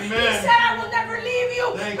Father. Amen. He said, I will never leave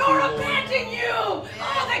you nor abandon you.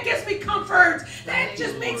 Oh, that gives me comfort. That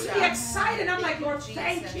just makes me excited. I'm like, Lord,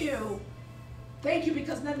 thank you. Thank you,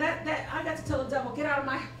 because then that I got to tell the devil, get out of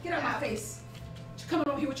my face. You're coming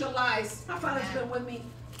over here with your lies. My Father's been with me.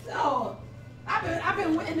 Oh, I've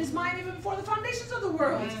been in his mind even before the foundations of the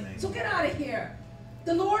world. So get out of here.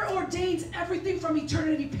 The Lord ordains everything from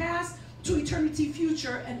eternity past to eternity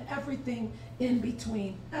future and everything in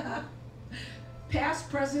between. Past,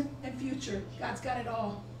 present, and future. God's got it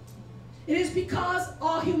all. It is because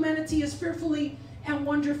all humanity is fearfully and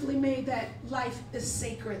wonderfully made that life is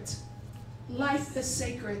sacred. Life is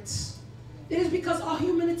sacred. It is because all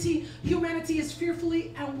humanity is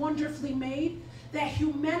fearfully and wonderfully made that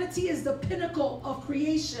humanity is the pinnacle of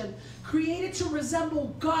creation, created to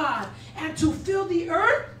resemble God and to fill the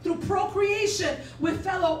earth through procreation with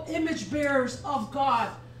fellow image bearers of God.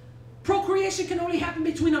 Procreation can only happen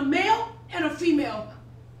between a male and a female.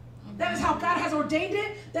 That is how God has ordained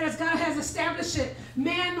it. That is God has established it.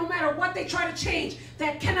 Man, no matter what they try to change,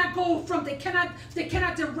 that cannot go from, they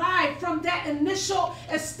cannot derive from that initial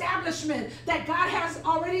establishment that God has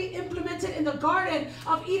already implemented in the Garden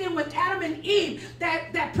of Eden with Adam and Eve.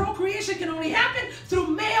 That procreation can only happen through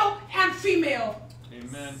male and female.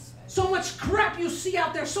 Amen. So much crap you see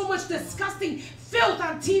out there, so much disgusting filth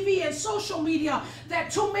on TV and social media,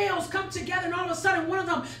 that two males come together and all of a sudden one of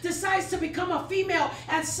them decides to become a female,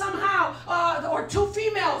 and somehow, or two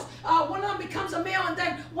females, one of them becomes a male and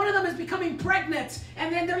then one of them is becoming pregnant,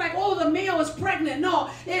 and then they're like, oh, the male is pregnant. No,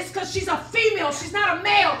 it's because she's a female. She's not a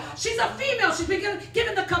male. She's a female. She's been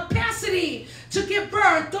given the capacity to give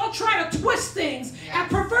birth. Don't try to twist things and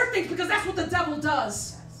pervert things, because that's what the devil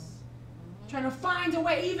does. Trying to find a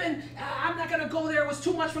way, even, I'm not going to go there, it was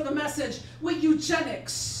too much for the message, with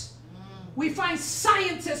eugenics. We find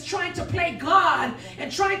scientists trying to play God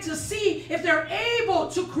and trying to see if they're able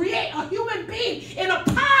to create a human being in a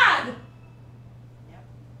pod.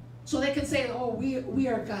 So they can say, oh, we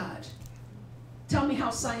are God. Tell me how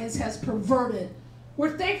science has perverted.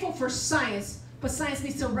 We're thankful for science, but science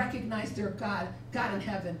needs to recognize their God in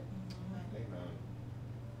heaven.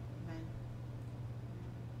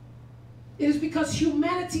 It is because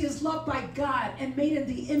humanity is loved by God and made in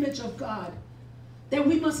the image of God that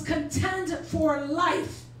we must contend for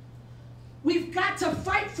life. We've got to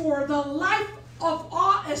fight for the life of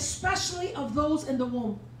all, especially of those in the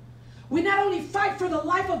womb. We not only fight for the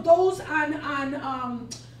life of those on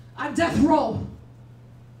death row.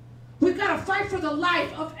 We've got to fight for the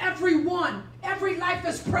life of everyone. Every life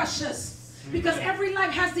is precious because every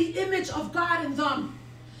life has the image of God in them.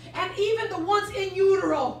 And even the ones in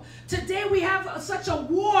utero. Today we have such a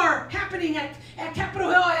war happening at Capitol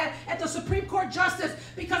Hill, at the Supreme Court Justice,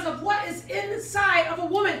 because of what is inside of a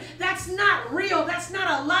woman. That's not real. That's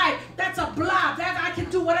not alive. That's a blob. That I can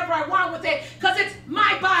do whatever I want with it because it's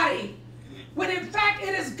my body. when in fact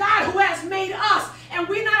it is God who has made us, and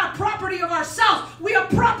we're not a property of ourselves. We are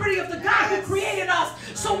property of the God who created us.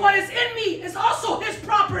 So what is in me is also his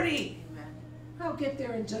property. I'll get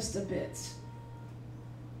there in just a bit.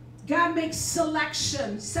 God makes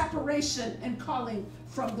selection, separation, and calling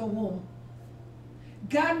from the womb.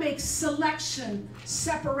 God makes selection,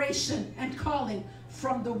 separation, and calling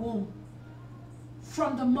from the womb.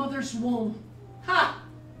 From the mother's womb. Ha!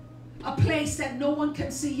 A place that no one can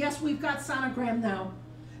see. Yes, we've got sonogram now,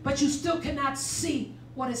 but you still cannot see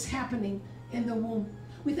what is happening in the womb.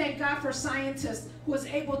 We thank God for scientists who is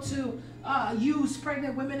able to use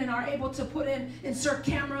pregnant women and are able to insert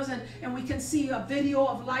cameras and we can see a video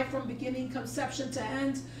of life from beginning, conception to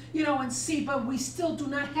end, and see, but we still do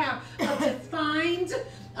not have a defined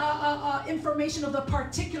information of the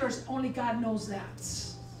particulars. Only God knows that.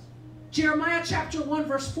 Jeremiah chapter 1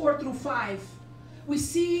 verse 4 through 5. We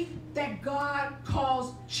see that God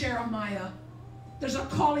calls Jeremiah. There's a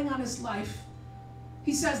calling on his life.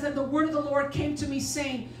 He says, then the word of the Lord came to me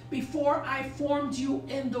saying, before I formed you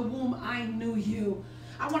in the womb, I knew you.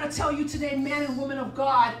 I want to tell you today, man and woman of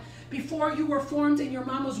God, before you were formed in your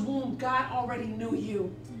mama's womb, God already knew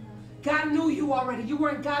you. God knew you already. You were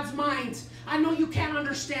in God's mind. I know you can't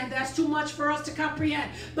understand. That's too much for us to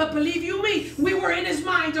comprehend. But believe you me, we were in his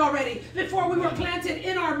mind already before we were planted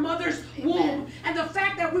in our mother's womb. And the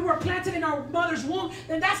fact that we were planted in our mother's womb,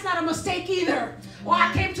 then that's not a mistake either. Or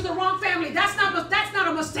I came to the wrong family. That's not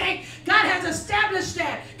a mistake. God has established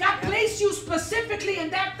that. God placed you specifically in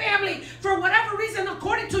that family for whatever reason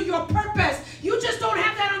according to your purpose. You just don't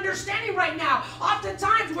have that understanding right now.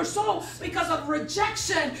 Oftentimes we're so, because of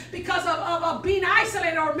rejection, because of being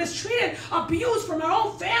isolated or mistreated, abused from our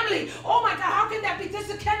own family. Oh my God, how can that be?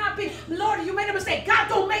 This cannot be. Lord, you made a mistake. God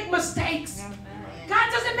don't make mistakes.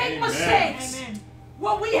 God doesn't make mistakes. Amen.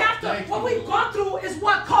 What we've gone through is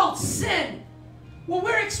what called sin. What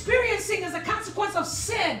we're experiencing is a consequence of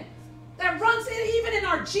sin that runs even in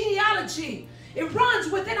our genealogy. It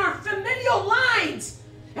runs within our familial lines.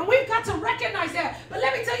 And we've got to recognize that. But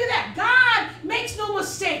let me tell you that God makes no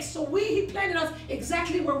mistakes. So he planted us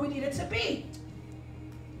exactly where we needed to be.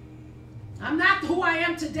 I'm not who I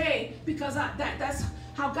am today because that's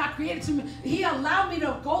how God created me. He allowed me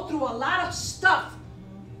to go through a lot of stuff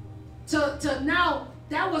to now.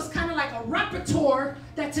 That was kind of like a repertoire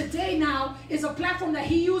that today now is a platform that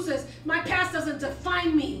he uses. My past doesn't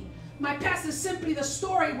define me. My past is simply the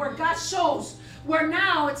story where God shows, where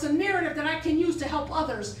now it's a narrative that I can use to help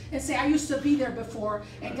others and say, I used to be there before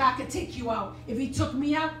and God can take you out. If he took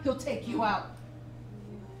me out, he'll take you out.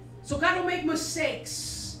 So God don't make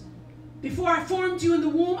mistakes. Before I formed you in the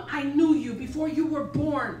womb, I knew you. Before you were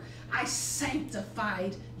born, I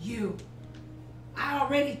sanctified you. I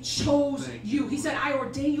already chose you. He said, I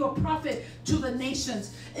ordain you a prophet to the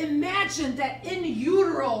nations. Imagine that in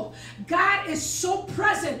utero, God is so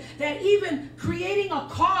present that even creating a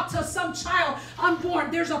call to some child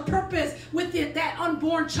unborn, there's a purpose with that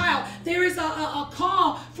unborn child. There is a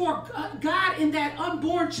call for God in that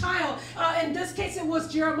unborn child. In this case, it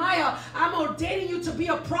was Jeremiah. I'm ordaining you to be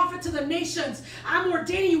a prophet to the nations. I'm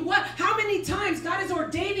ordaining you. How many times God is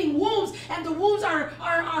ordaining wombs, and the wombs are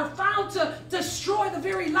found to destroy the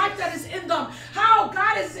very life that is in them? How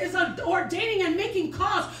God is ordaining and making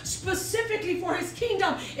calls specifically for his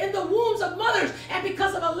kingdom in the wombs of mothers, and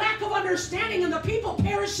because of a lack of understanding and the people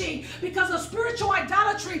perishing because of spiritual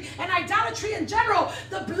idolatry and idolatry in general,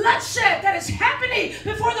 the bloodshed that is happening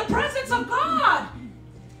before the presence of God.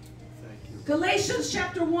 Galatians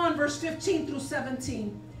chapter 1 verse 15 through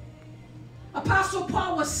 17. Apostle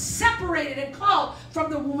Paul was separated and called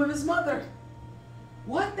from the womb of his mother.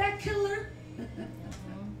 What, that killer?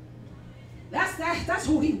 That's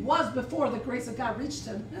who he was before the grace of God reached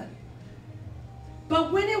him.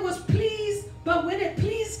 But when it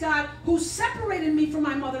pleased God, who separated me from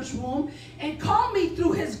my mother's womb and called me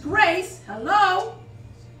through his grace,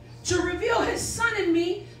 to reveal his son in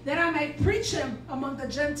me, that I might preach him among the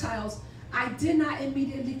Gentiles, I did not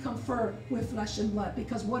immediately confer with flesh and blood,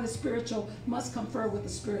 because what is spiritual must confer with the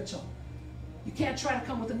spiritual. You can't try to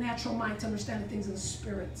come with a natural mind to understand the things in the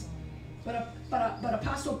spirit. But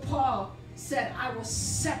Apostle Paul said, I was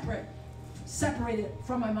separated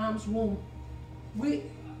from my mom's womb.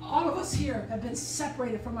 All of us here have been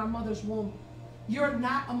separated from our mother's womb. You're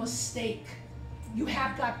not a mistake. You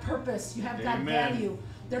have got purpose. You have got value.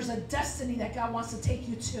 There's a destiny that God wants to take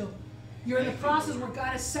you to. You're in the process where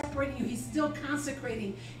God is separating you. He's still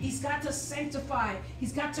consecrating. He's got to sanctify.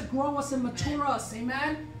 He's got to grow us and mature us.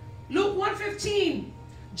 Amen. Luke 1:15.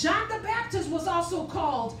 John the Baptist was also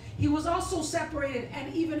called. He was also separated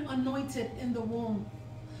and even anointed in the womb.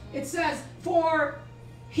 It says, for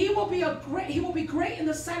He will be great in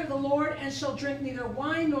the sight of the Lord, and shall drink neither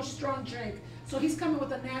wine nor strong drink. So he's coming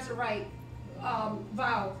with a Nazirite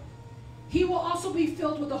vow. He will also be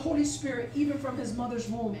filled with the Holy Spirit, even from his mother's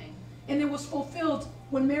womb. And it was fulfilled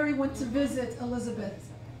when Mary went to visit Elizabeth.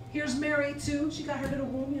 Here's Mary too. She got her little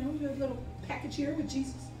womb, you know, her little package here with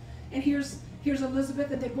Jesus. And here's Elizabeth,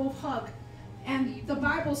 and they both hug. And the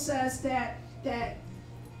Bible says that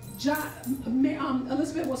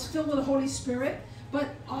Elizabeth was filled with the Holy Spirit, but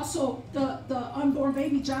also the unborn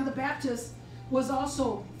baby, John the Baptist, was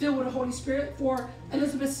also filled with the Holy Spirit. For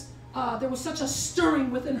Elizabeth's, there was such a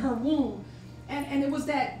stirring within her womb. And it was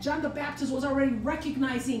that John the Baptist was already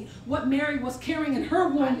recognizing what Mary was carrying in her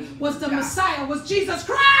womb was the Messiah, was Jesus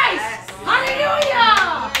Christ. Yes.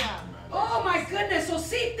 Hallelujah. Oh my goodness. So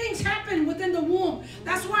see, things happen within the womb.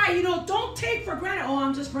 That's why, you know, don't take for granted, oh,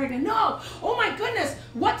 I'm just pregnant. No. Oh my goodness.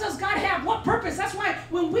 What does God have? What purpose? That's why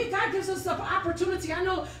when God gives us the opportunity, I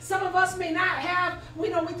know some of us may not have, we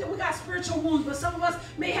got spiritual wounds, but some of us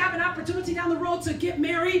may have an opportunity down the road to get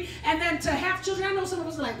married and then to have children. I know some of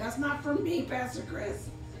us are like, that's not for me, Pastor Chris.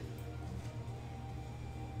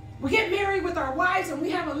 We get married with our wives and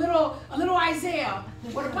we have a little Isaiah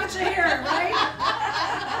with a bunch of hair, right?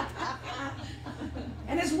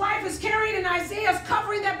 And his wife is carrying, and Isaiah's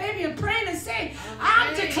covering that baby and praying and saying,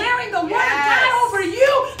 I'm declaring the word of God over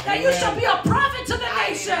you, that you shall be a prophet to the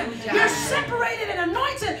nation. You're separated and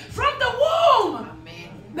anointed from the womb.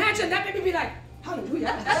 Imagine that baby be like,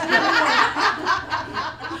 hallelujah.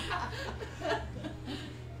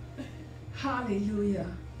 Hallelujah.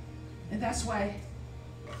 And that's why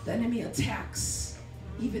the enemy attacks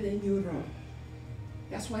even in utero.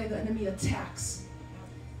 That's why the enemy attacks.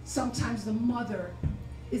 Sometimes the mother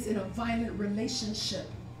is in a violent relationship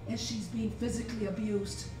and she's being physically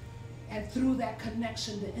abused. And through that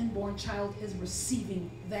connection, the inborn child is receiving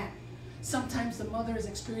that. Sometimes the mother is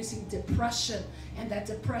experiencing depression, and that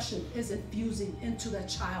depression is infusing into that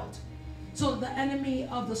child. So the enemy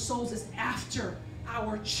of the souls is after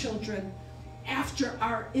our children, after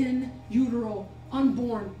our in utero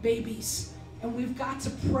unborn babies. And we've got to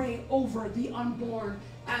pray over the unborn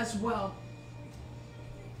as well.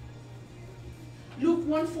 Luke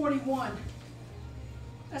 1:41.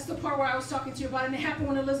 That's the part where I was talking to you about. And it happened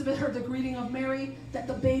when Elizabeth heard the greeting of Mary, that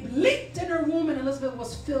the babe leaped in her womb, and Elizabeth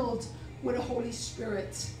was filled with the Holy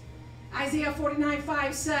Spirit. Isaiah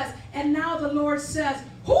 49:5 says, and now the Lord says,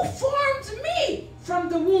 who formed me from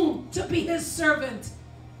the womb to be his servant?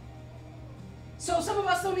 So some of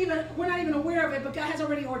us we're not even aware of it, but God has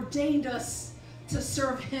already ordained us to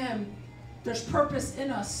serve him. There's purpose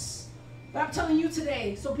in us. But I'm telling you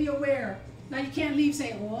today, so be aware. Now you can't leave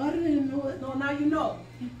saying, well, I didn't know it. No, now you know.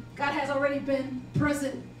 God has already been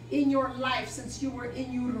present in your life since you were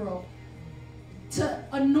in utero, to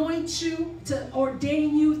anoint you, to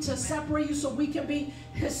ordain you, to separate you so we can be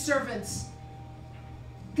his servants.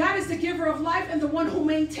 God is the giver of life and the one who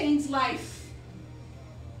maintains life.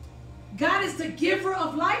 God is the giver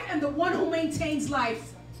of life and the one who maintains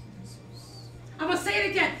life. I'm going to say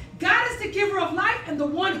it again. God is the giver of life and the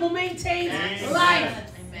one who maintains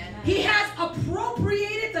life. Amen. He has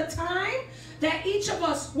appropriated the time that each of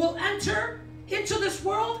us will enter into this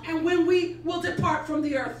world and when we will depart from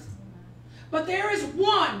the earth. But there is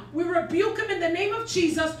one, we rebuke him in the name of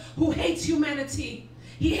Jesus, who hates humanity.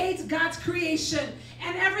 He hates God's creation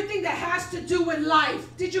and everything that has to do with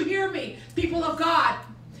life. Did you hear me, people of God?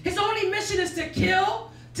 His only mission is to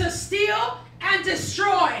kill, to steal, and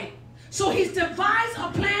destroy. So he's devised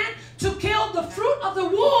a plan to kill the fruit of the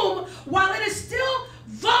womb while it is still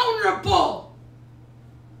vulnerable.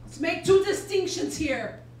 Let's make two distinctions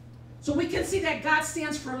here so we can see that God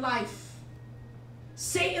stands for life.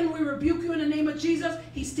 Satan, we rebuke you in the name of Jesus.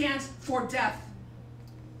 He stands for death.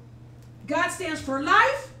 God stands for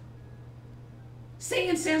life.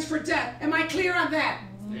 Satan stands for death. Am I clear on that?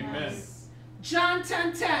 Amen. John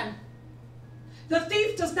 10:10. The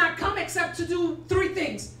thief does not come except to do three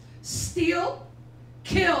things: steal,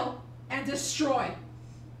 kill, and destroy.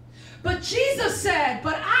 But Jesus said,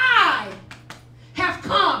 but I have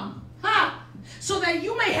come so that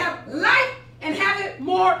you may have life and have it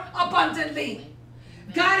more abundantly.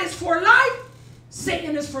 God is for life.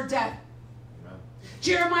 Satan is for death. Amen.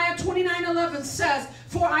 Jeremiah 29:11 says,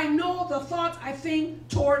 for I know the thoughts I think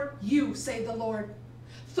toward you, say the Lord.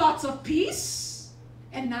 Thoughts of peace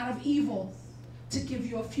and not of evil, to give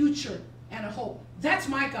you a future and a hope. That's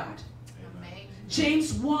my God. Amen.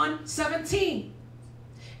 James 1:17.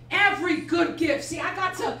 Every good gift. See, I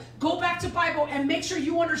got to go back to Bible and make sure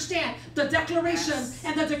you understand the declarations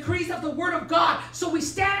and the decrees of the Word of God, so we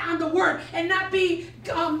stand on the Word and not be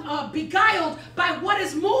beguiled by what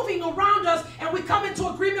is moving around us, and we come into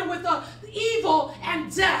agreement with the evil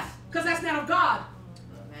and death, because that's not of God.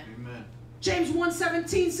 Amen. James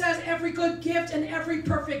 1:17 says, every good gift and every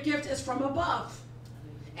perfect gift is from above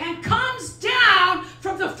and comes down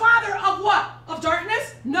from the Father of what? Of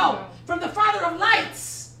darkness? No, from the Father of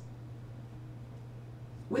lights,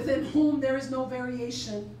 within whom there is no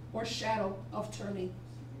variation or shadow of turning.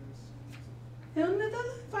 And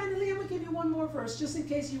finally, I'm going to give you one more verse, just in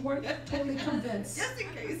case you weren't totally convinced. Just in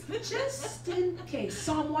case. Just in case.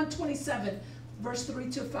 Psalm 127, verse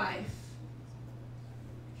 3-5.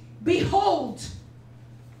 Behold,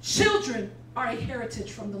 children are a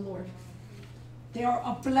heritage from the Lord. They are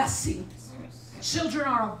a blessing. Children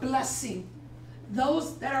are a blessing.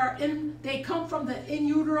 Those that are they come from the in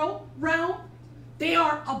utero realm. They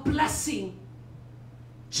are a blessing.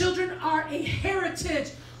 Children are a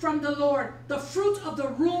heritage from the Lord. The fruit of the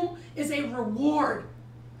womb is a reward.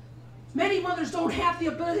 Many mothers don't have the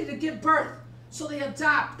ability to give birth, so they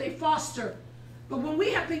adopt, they foster. But when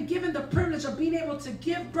we have been given the privilege of being able to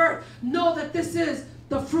give birth, know that this is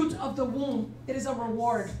the fruit of the womb. It is a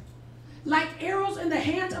reward. Like arrows in the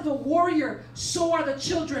hand of a warrior, so are the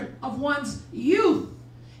children of one's youth.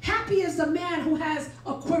 Happy is the man who has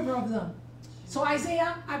a quiver of them. So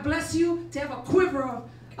Isaiah, I bless you to have a quiver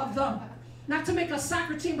of them. Not to make a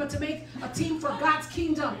soccer team, but to make a team for God's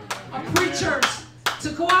kingdom of preachers. To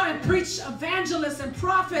go out and preach, evangelists and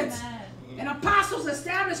prophets and apostles,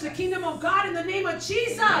 establish the kingdom of God in the name of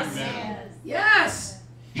Jesus. Yes.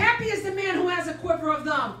 Happy is the man who has a quiver of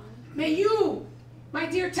them. May you, my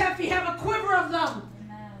dear Teffy, have a quiver of them.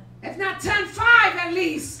 If not 10, 5 at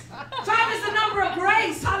least. 5 is the number of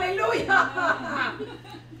grace. Hallelujah.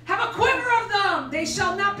 Have a quiver of them. They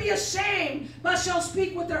shall not be ashamed, but shall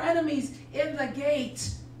speak with their enemies in the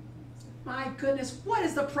gate. My goodness, what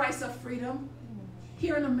is the price of freedom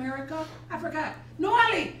here in America? I forgot.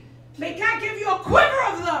 Noelle, may God give you a quiver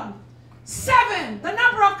of them. 7, the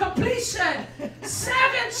number of completion. 7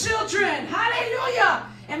 children. Hallelujah.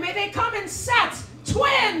 And may they come in sets,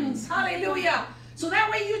 twins. Hallelujah. So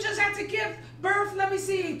that way you just have to give birth, let me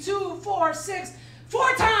see, 2, 4, 6,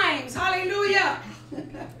 4 times. Hallelujah.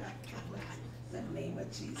 In the name of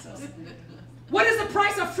Jesus. What is the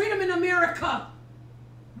price of freedom in America?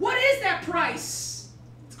 What is that price?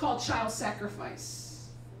 It's called child sacrifice.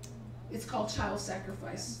 It's called child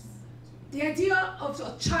sacrifice. The idea of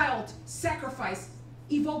a child sacrifice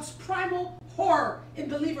evokes primal horror in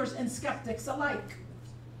believers and skeptics alike.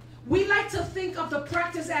 We like to think of the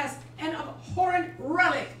practice as an abhorrent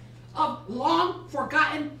relic of long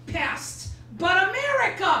forgotten past. But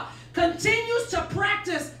America continues to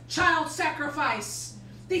practice child sacrifice.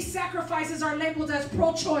 These sacrifices are labeled as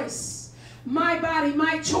pro-choice, my body,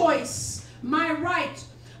 my choice, my right,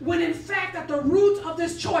 when in fact at the root of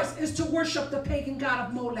this choice is to worship the pagan god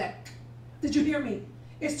of Molech. Did you hear me?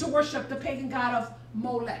 It's to worship the pagan god of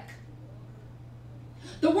Molech.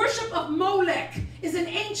 The worship of Molech is an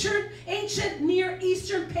ancient Near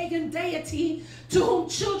Eastern pagan deity to whom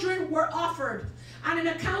children were offered. On an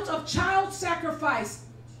account of child sacrifice,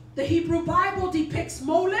 the Hebrew Bible depicts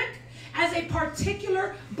Molech as a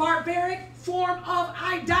particular barbaric form of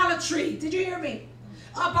idolatry. Did you hear me?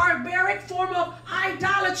 A barbaric form of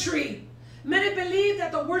idolatry. Many believe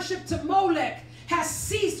that the worship to Molech has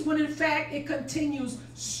ceased when in fact it continues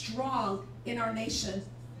strong in our nation,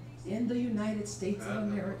 in the United States of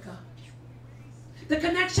America. The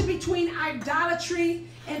connection between idolatry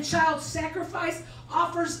and child sacrifice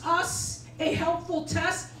offers us a helpful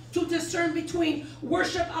test to discern between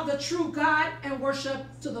worship of the true God and worship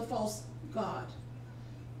to the false God.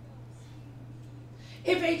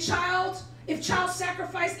 If child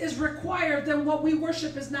sacrifice is required, then what we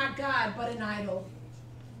worship is not God, but an idol.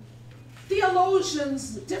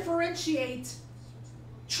 Theologians differentiate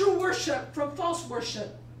true worship from false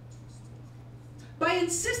worship by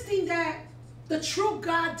insisting that the true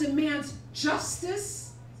God demands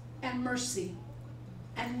justice and mercy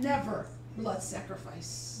and never blood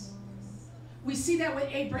sacrifice. We see that with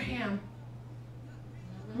Abraham.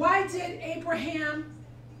 Why did Abraham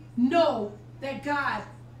know that God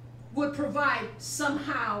would provide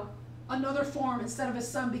somehow another form instead of his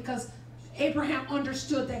son? Because Abraham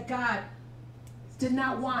understood that God did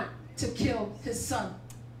not want to kill his son.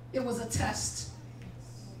 It was a test.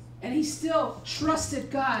 And he still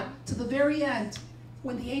trusted God to the very end.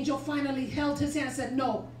 When the angel finally held his hand and said,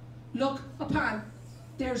 no, look upon,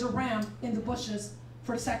 there's a ram in the bushes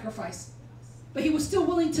for sacrifice. But he was still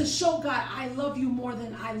willing to show God, I love you more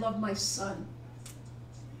than I love my son.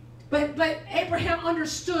 But Abraham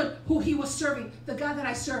understood who he was serving. The God that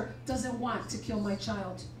I serve doesn't want to kill my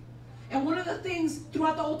child. And one of the things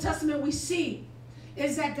throughout the Old Testament we see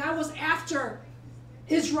is that God was after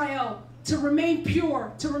Israel to remain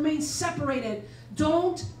pure, to remain separated.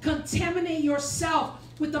 Don't contaminate yourself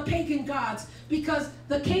with the pagan gods, because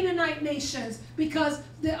the Canaanite nations, because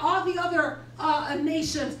all the other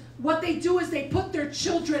nations, what they do is they put their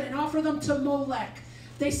children and offer them to Molech.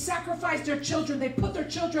 They sacrifice their children. They put their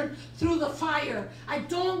children through the fire. I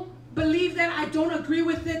don't believe that. I don't agree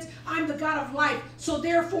with it. I'm the God of life. So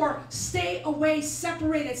therefore, stay away,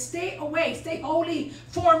 separated. Stay away. Stay holy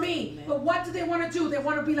for me. Amen. But what do they want to do? They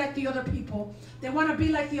want to be like the other people. They want to be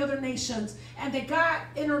like the other nations. And they got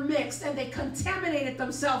intermixed and they contaminated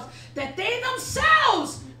themselves, that they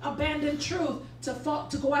themselves abandoned truth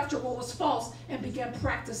to go after what was false and began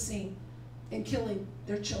practicing and killing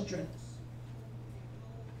their children.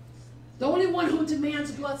 The only one who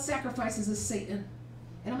demands blood sacrifices is Satan.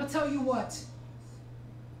 And I'm going to tell you what.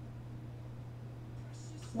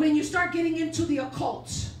 When you start getting into the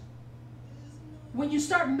occult, when you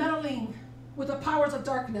start meddling with the powers of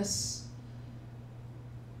darkness,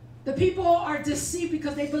 the people are deceived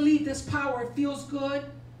because they believe this power. It feels good.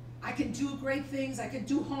 I can do great things. I can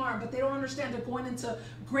do harm. But they don't understand they're going into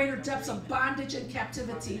greater depths of bondage and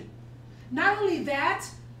captivity. Not only that,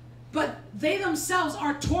 but they themselves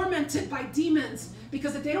are tormented by demons,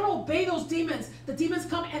 because if they don't obey those demons, the demons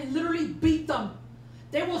come and literally beat them.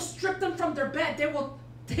 They will strip them from their bed. They will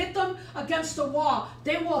hit them against the wall.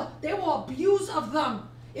 They will abuse of them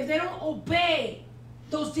if they don't obey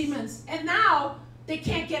those demons. And now they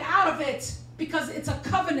can't get out of it because it's a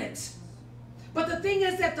covenant. But the thing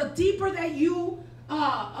is that the deeper that you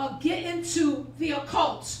get into the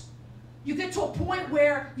occult, you get to a point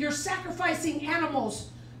where you're sacrificing animals.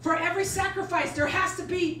 For every sacrifice, there has to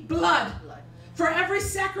be blood. For every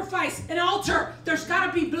sacrifice, an altar, there's got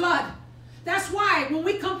to be blood. That's why when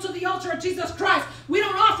we come to the altar of Jesus Christ, we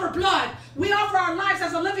don't offer blood. We offer our lives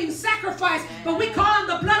as a living sacrifice, but we call on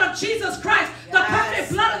the blood of Jesus Christ, the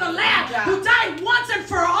perfect blood of the Lamb, who died once and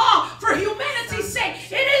for all for humanity's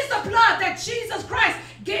sake. It is the blood that Jesus Christ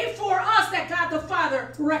gave for us that God the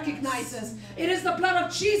Father recognizes. It is the blood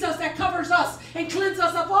of Jesus that covers us and cleanses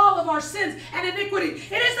us of all of our sins and iniquity.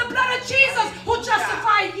 It is the blood of Jesus who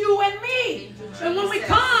justifies you and me. And when we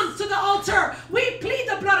come to the altar, we plead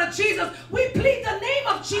the blood of Jesus. We plead the name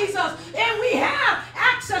of Jesus. And we have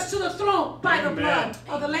access to the throne by the blood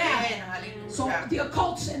of the Lamb. So the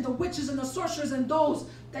occults and the witches and the sorcerers and those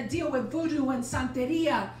that deal with voodoo and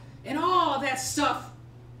santeria and all that stuff,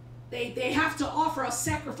 they have to offer a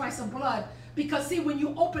sacrifice of blood. Because see, when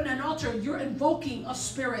you open an altar, you're invoking a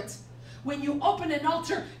spirit. When you open an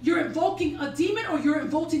altar, you're invoking a demon or you're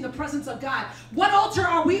invoking the presence of God. What altar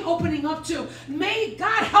are we opening up to? May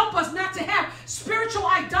God help us not to have spiritual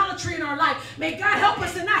idolatry in our life. May God help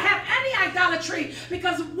us to not have any idolatry,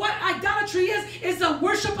 because what idolatry is the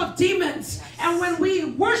worship of demons. And when we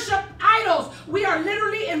worship idols, we are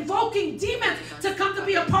literally invoking demons to come to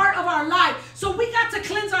be a part of our life. So we got to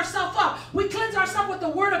cleanse ourselves up. We cleanse ourselves with the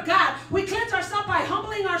word of God. We cleanse ourselves by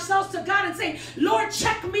humbling ourselves to God and saying, Lord,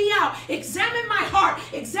 check me out. Examine my heart.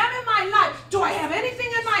 Examine my life. Do I have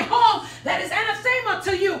anything in my home that is anathema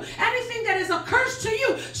to you? Anything that is a curse to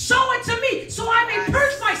you? Show it to me so I may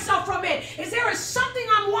purge myself from it. Is there something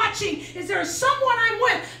I'm watching? Is there someone I'm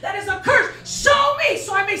with that is a curse? Show me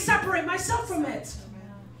so I may separate myself from it.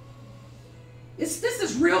 This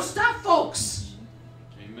is real stuff, folks.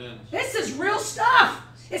 Amen. This is real stuff.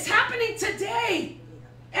 It's happening today.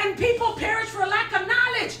 And people perish for lack of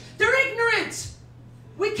knowledge. They're ignorant.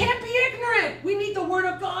 We can't be ignorant. We need the word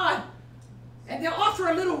of God. And they'll offer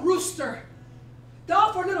a little rooster. They'll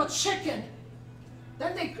offer a little chicken.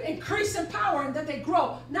 Then they increase in power and then they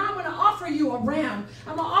grow. Now I'm going to offer you a ram.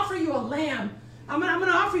 I'm going to offer you a lamb. I'm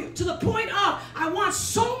going to offer you to the point of, I want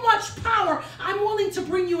so much power, I'm willing to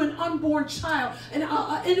bring you an unborn child, an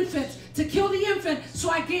infant, to kill the infant so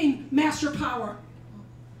I gain master power.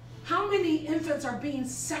 How many infants are being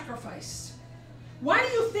sacrificed? Why do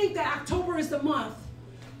you think that October is the month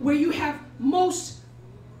where you have most,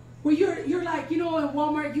 where you're like, you know, in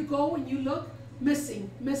Walmart you go and you look, missing,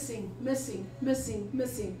 missing, missing, missing,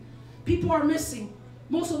 missing. People are missing.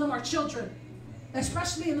 Most of them are children,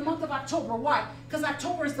 especially in the month of October. Why? Because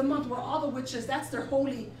October is the month where all the witches, that's their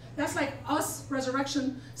holy, that's like us,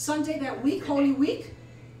 Resurrection Sunday, that week, Holy Week.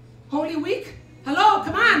 Holy Week. Hello,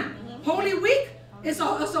 come on. Holy Week is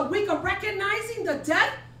a week of recognizing the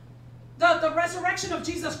death, the resurrection of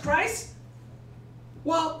Jesus Christ.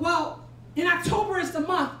 Well, in October is the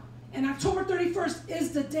month And October 31st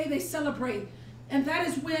is the day they celebrate. And that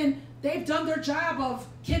is when they've done their job of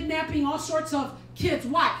kidnapping all sorts of kids.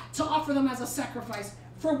 Why? To offer them as a sacrifice.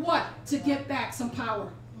 For what? To get back some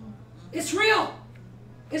power. It's real.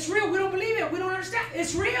 It's real. We don't believe it. We don't understand.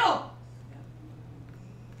 It's real.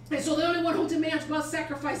 And so the only one who demands blood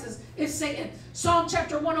sacrifices is Satan. Psalm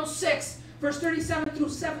chapter 106, verse 37 through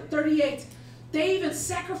 38. They even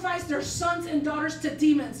sacrifice their sons and daughters to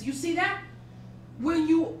demons. You see that? When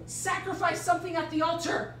you sacrifice something at the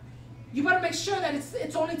altar, you better make sure that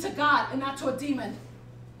it's only to God and not to a demon.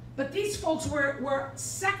 But these folks were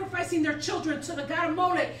sacrificing their children to the god of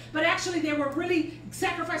Molech, but actually they were really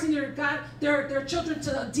sacrificing their children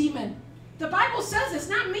to a demon. The Bible says it's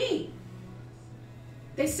not me.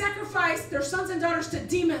 They sacrificed their sons and daughters to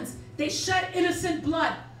demons. They shed innocent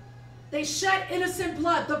blood. They shed innocent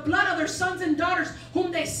blood, the blood of their sons and daughters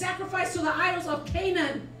whom they sacrificed to the idols of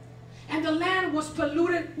Canaan. And the land was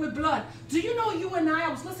polluted with blood. Do you know you and I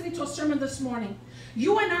was listening to a sermon this morning.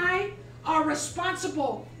 You and I are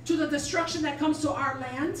responsible to the destruction that comes to our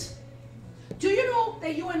land. Do you know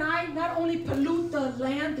that you and I not only pollute the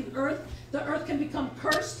land, the earth can become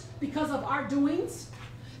cursed because of our doings?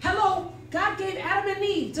 Hello, God gave Adam and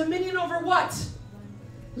Eve dominion over what?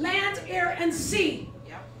 Land, air, and sea.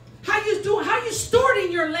 Yep. How you doing? How you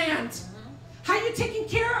stewarding your land? How you taking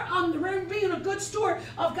care of being a good steward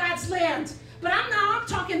of God's land? But I'm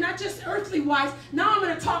talking not just earthly wise. Now I'm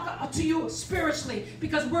going to talk to you spiritually,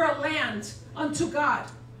 because we're a land unto God.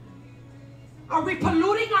 Are we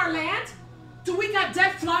polluting our land? Do we got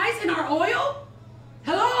dead flies in our oil?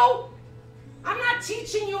 Hello? I'm not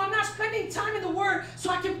teaching you. I'm not spending time in the Word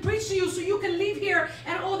so I can preach to you so you can leave here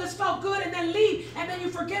and, oh, this felt good, and then leave, and then you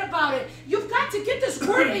forget about it. You've got to get this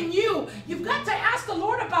Word in you. You've got to ask the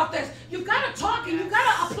Lord about this. You've got to talk, and you've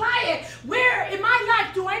got to apply it. Where in my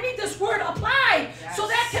life do I need this Word applied so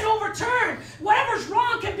that can overturn? Whatever's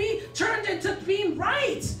wrong can be turned into being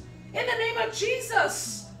right. In the name of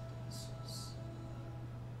Jesus.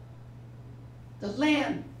 The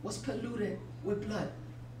land was polluted with blood.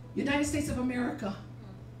 United States of America,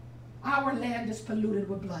 our land is polluted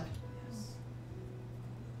with blood.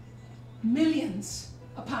 Millions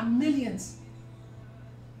upon millions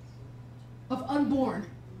of unborn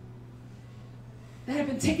that have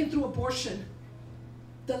been taken through abortion.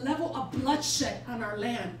 The level of bloodshed on our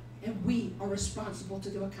land, and we are responsible to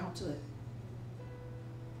give account to it.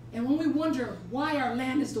 And when we wonder why our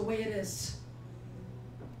land is the way it is,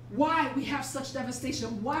 why we have such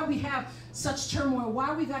devastation, why we have such turmoil,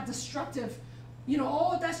 why we got destructive,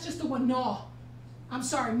 oh, that's just the one. No, I'm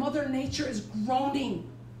sorry, Mother Nature is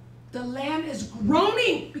groaning. The land is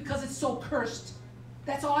groaning because it's so cursed.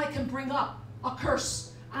 That's all I can bring up, a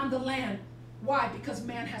curse on the land. Why? Because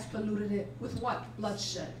man has polluted it with what?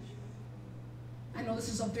 Bloodshed. I know this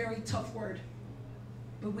is a very tough word,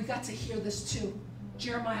 but we got to hear this too.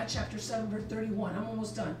 Jeremiah chapter 7, verse 31. I'm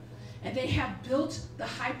almost done. And they have built the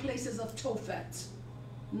high places of Tophet,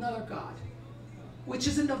 another god, which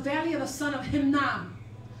is in the valley of the son of Hinnom,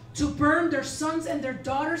 to burn their sons and their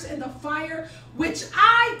daughters in the fire, which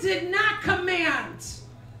I did not command,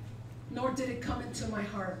 nor did it come into my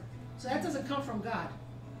heart. So that doesn't come from God.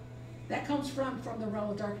 That comes from the realm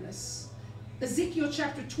of darkness. Ezekiel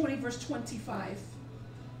chapter 20, verse 25.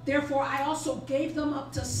 Therefore, I also gave them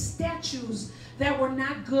up to statues that were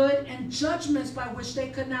not good, and judgments by which they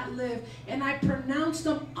could not live. And I pronounced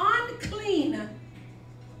them unclean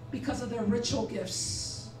because of their ritual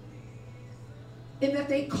gifts, in that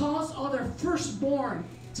they caused all their firstborn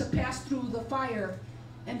to pass through the fire,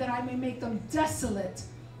 and that I may make them desolate,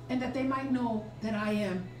 and that they might know that I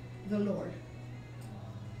am the Lord.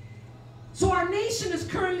 So our nation is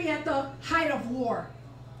currently at the height of war.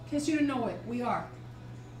 In case you didn't know it, we are.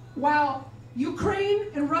 While Ukraine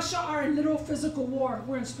and Russia are in literal physical war,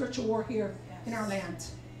 we're in spiritual war here in our land.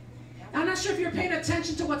 I'm not sure if you're paying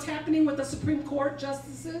attention to what's happening with the Supreme Court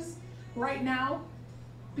justices right now,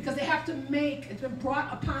 because they have to it's been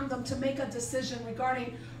brought upon them to make a decision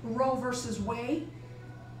regarding Roe versus Wade.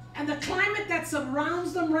 And the climate that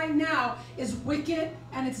surrounds them right now is wicked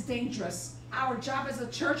and it's dangerous. Our job as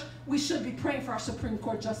a church, we should be praying for our Supreme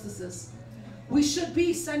Court justices. We should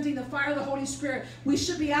be sending the fire of the Holy Spirit. We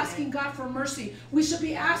should be asking God for mercy. We should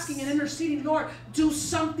be asking and interceding, Lord, do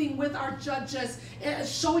something with our judges.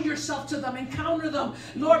 Show yourself to them. Encounter them,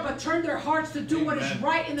 Lord, but turn their hearts to do what is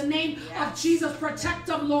right in the name of Jesus. Protect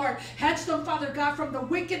them, Lord. Hedge them, Father God, from the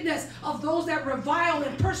wickedness of those that revile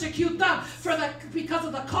and persecute them because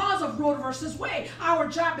of the cause of Roe versus Wade. Our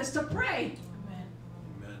job is to pray.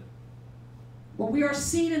 Amen. What we are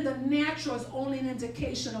seeing in the natural is only an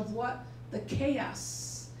indication of what? The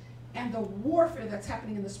chaos and the warfare that's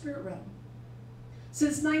happening in the spirit realm.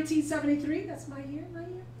 Since 1973, that's my year.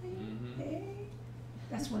 Hey,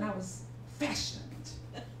 that's when I was fashioned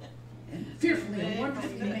and fearfully and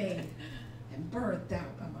wonderfully made and birthed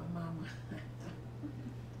out by my mama.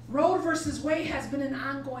 Roe versus Wade has been an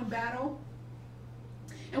ongoing battle,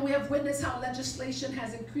 and we have witnessed how legislation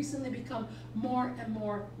has increasingly become more and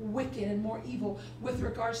more wicked and more evil with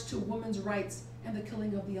regards to women's rights and the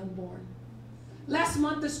killing of the unborn. Last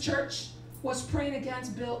month, this church was praying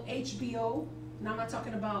against Bill HBO. Now I'm not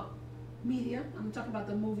talking about media, I'm talking about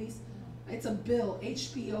the movies. It's a bill,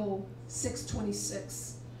 HBO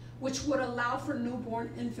 626, which would allow for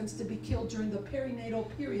newborn infants to be killed during the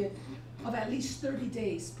perinatal period of at least 30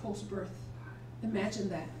 days post-birth. Imagine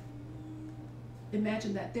that.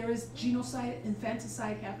 Imagine that. There is genocide,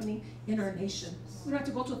 infanticide happening in our nation. We don't have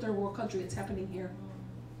to go to a third world country, it's happening here.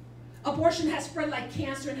 Abortion has spread like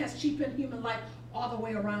cancer and has cheapened human life all the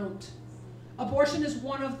way around. Abortion is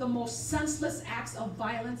one of the most senseless acts of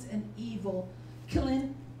violence and evil,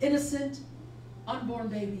 killing innocent, unborn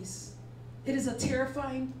babies. It is a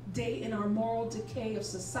terrifying day in our moral decay of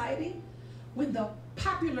society when the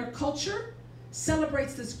popular culture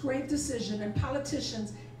celebrates this grave decision and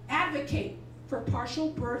politicians advocate for partial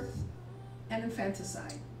birth and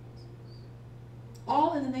infanticide.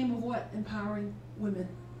 All in the name of what? Empowering women.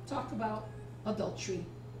 Talk about adultery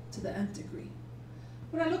to the nth degree.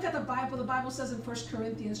 When I look at the Bible says in 1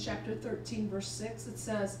 Corinthians chapter 13, verse 6, it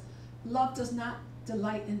says, love does not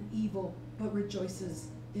delight in evil, but rejoices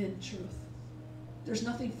in truth. There's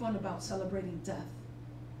nothing fun about celebrating death.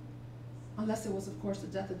 Unless it was, of course, the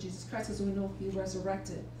death of Jesus Christ, as we know he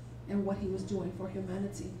resurrected and what he was doing for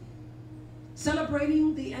humanity.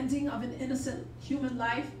 Celebrating the ending of an innocent human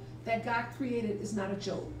life that God created is not a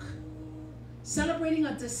joke. Celebrating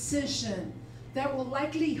a decision that will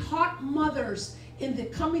likely haunt mothers in the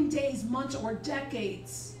coming days, months, or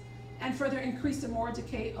decades, and further increase the moral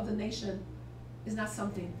decay of the nation is not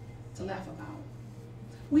something to laugh about.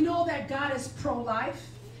 We know that God is pro-life,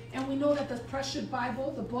 and we know that the precious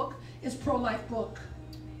Bible, the book, is pro-life book.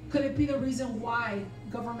 Could it be the reason why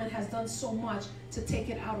government has done so much to take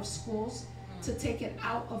it out of schools, to take it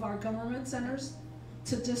out of our government centers,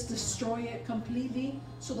 to just destroy it completely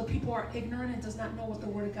so the people are ignorant and does not know what the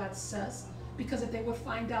Word of God says? Because if they would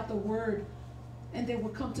find out the Word and they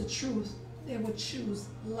would come to truth, they would choose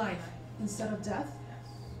life instead of death.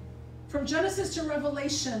 From Genesis to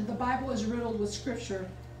Revelation, the Bible is riddled with scripture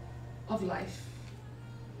of life.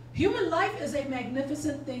 Human life is a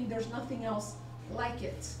magnificent thing. There's nothing else like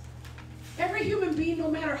it. Every human being,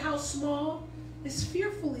 no matter how small, is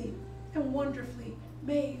fearfully and wonderfully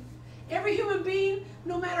made. Every human being,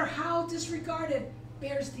 no matter how disregarded,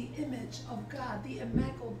 bears the image of God, the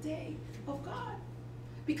imago Dei of God.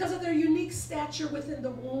 Because of their unique stature within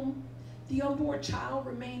the womb, the unborn child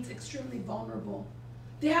remains extremely vulnerable.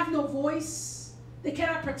 They have no voice. They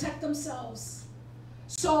cannot protect themselves.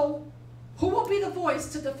 So, who will be the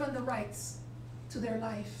voice to defend the rights to their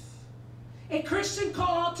life? A Christian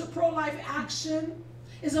call to pro-life action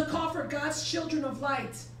is a call for God's children of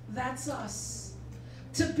light. That's us.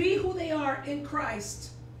 To be who they are in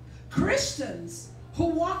Christ. Christians who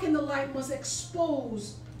walk in the light must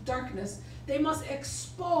expose darkness. They must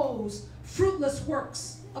expose fruitless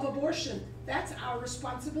works of abortion. That's our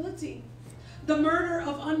responsibility. The murder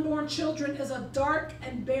of unborn children is a dark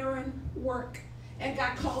and barren work, and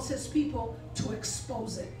God calls his people to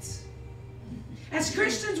expose it. As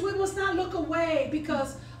Christians, we must not look away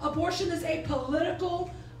because abortion is a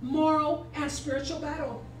political, moral, and spiritual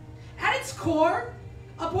battle. At its core,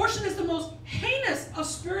 abortion is the most heinous of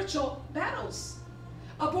spiritual battles.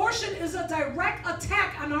 Abortion is a direct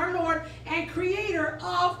attack on our Lord and Creator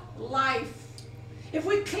of life. If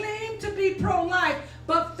we claim to be pro-life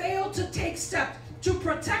but fail to take steps to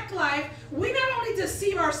protect life, we not only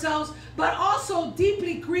deceive ourselves but also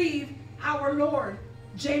deeply grieve our Lord.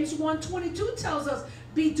 James 1:22 tells us,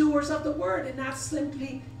 be doers of the word and not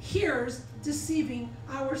simply hearers, deceiving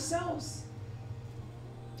ourselves.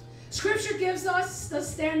 Scripture gives us the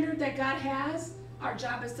standard that God has. Our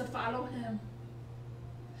job is to follow him.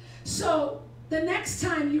 So the next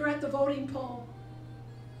time you're at the voting poll,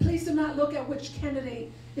 please do not look at which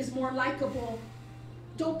candidate is more likable.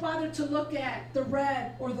 Don't bother to look at the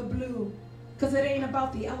red or the blue, because it ain't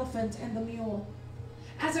about the elephant and the mule.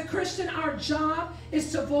 As a Christian, our job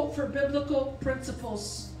is to vote for biblical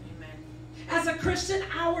principles. Amen. As a Christian,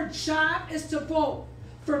 our job is to vote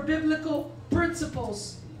for biblical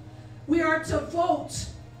principles. We are to vote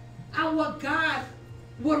on what God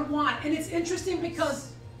would want. And it's interesting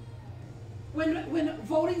because when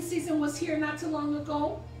voting season was here not too long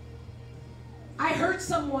ago, I heard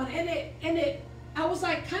someone, and I was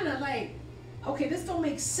like, kind of like, okay, this don't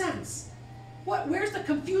make sense. Where's the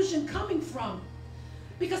confusion coming from?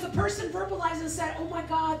 Because the person verbalized and said, oh my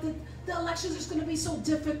God, the elections is going to be so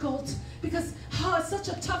difficult because it's such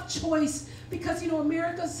a tough choice because,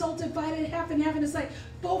 America's so divided half and half, and it's like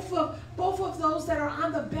both of those that are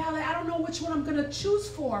on the ballot, I don't know which one I'm going to choose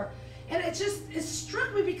for. And it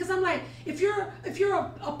struck me because I'm like, if you're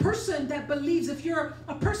a person that believes, if you're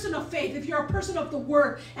a person of faith, if you're a person of the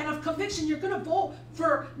word and of conviction, you're going to vote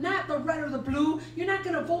for not the red or the blue. You're not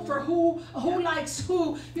going to vote for who likes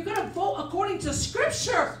who. You're going to vote according to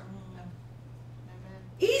Scripture.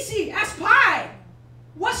 Easy as pie.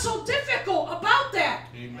 What's so difficult about that?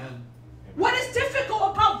 Amen. What is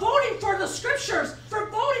difficult about voting for the Scriptures, for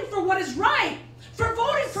voting for what is right, for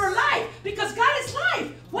voting for life? Because God is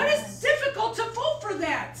life. What is difficult to vote for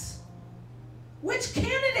that? Which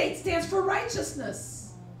candidate stands for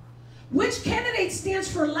righteousness? Which candidate stands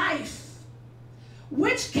for life?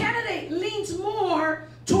 Which candidate leans more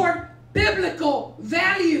toward biblical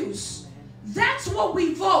values? That's what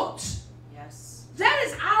we vote. Yes. That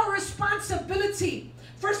is our responsibility.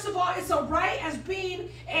 First of all, it's a right as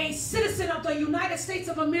being a citizen of the United States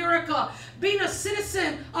of America, being a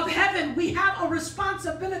citizen of heaven. We have a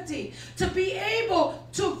responsibility to be able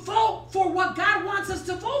to vote for what God wants us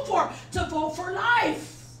to vote for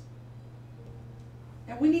life.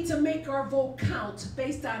 And we need to make our vote count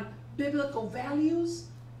based on biblical values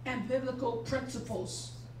and biblical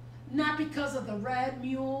principles. Not because of the red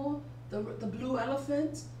mule, the blue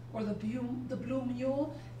elephant, or the blue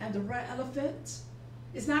mule and the red elephant.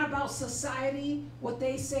 It's not about society, what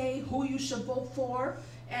they say, who you should vote for,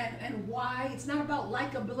 and why. It's not about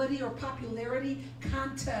likability or popularity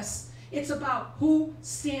contests. It's about who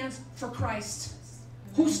stands for Christ.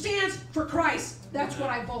 Who stands for Christ, that's what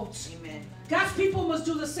I vote. Amen. God's people must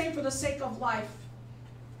do the same for the sake of life.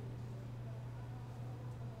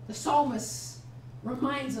 The psalmist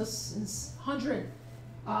reminds us in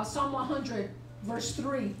Psalm 100, verse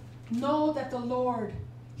 3, know that the Lord,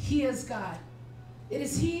 He is God. It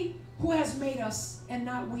is He who has made us and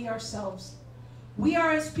not we ourselves. We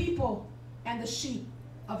are His people and the sheep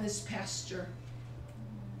of His pasture.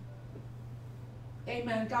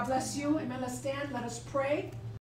 Amen. God bless you. Amen. Let's stand. Let us pray.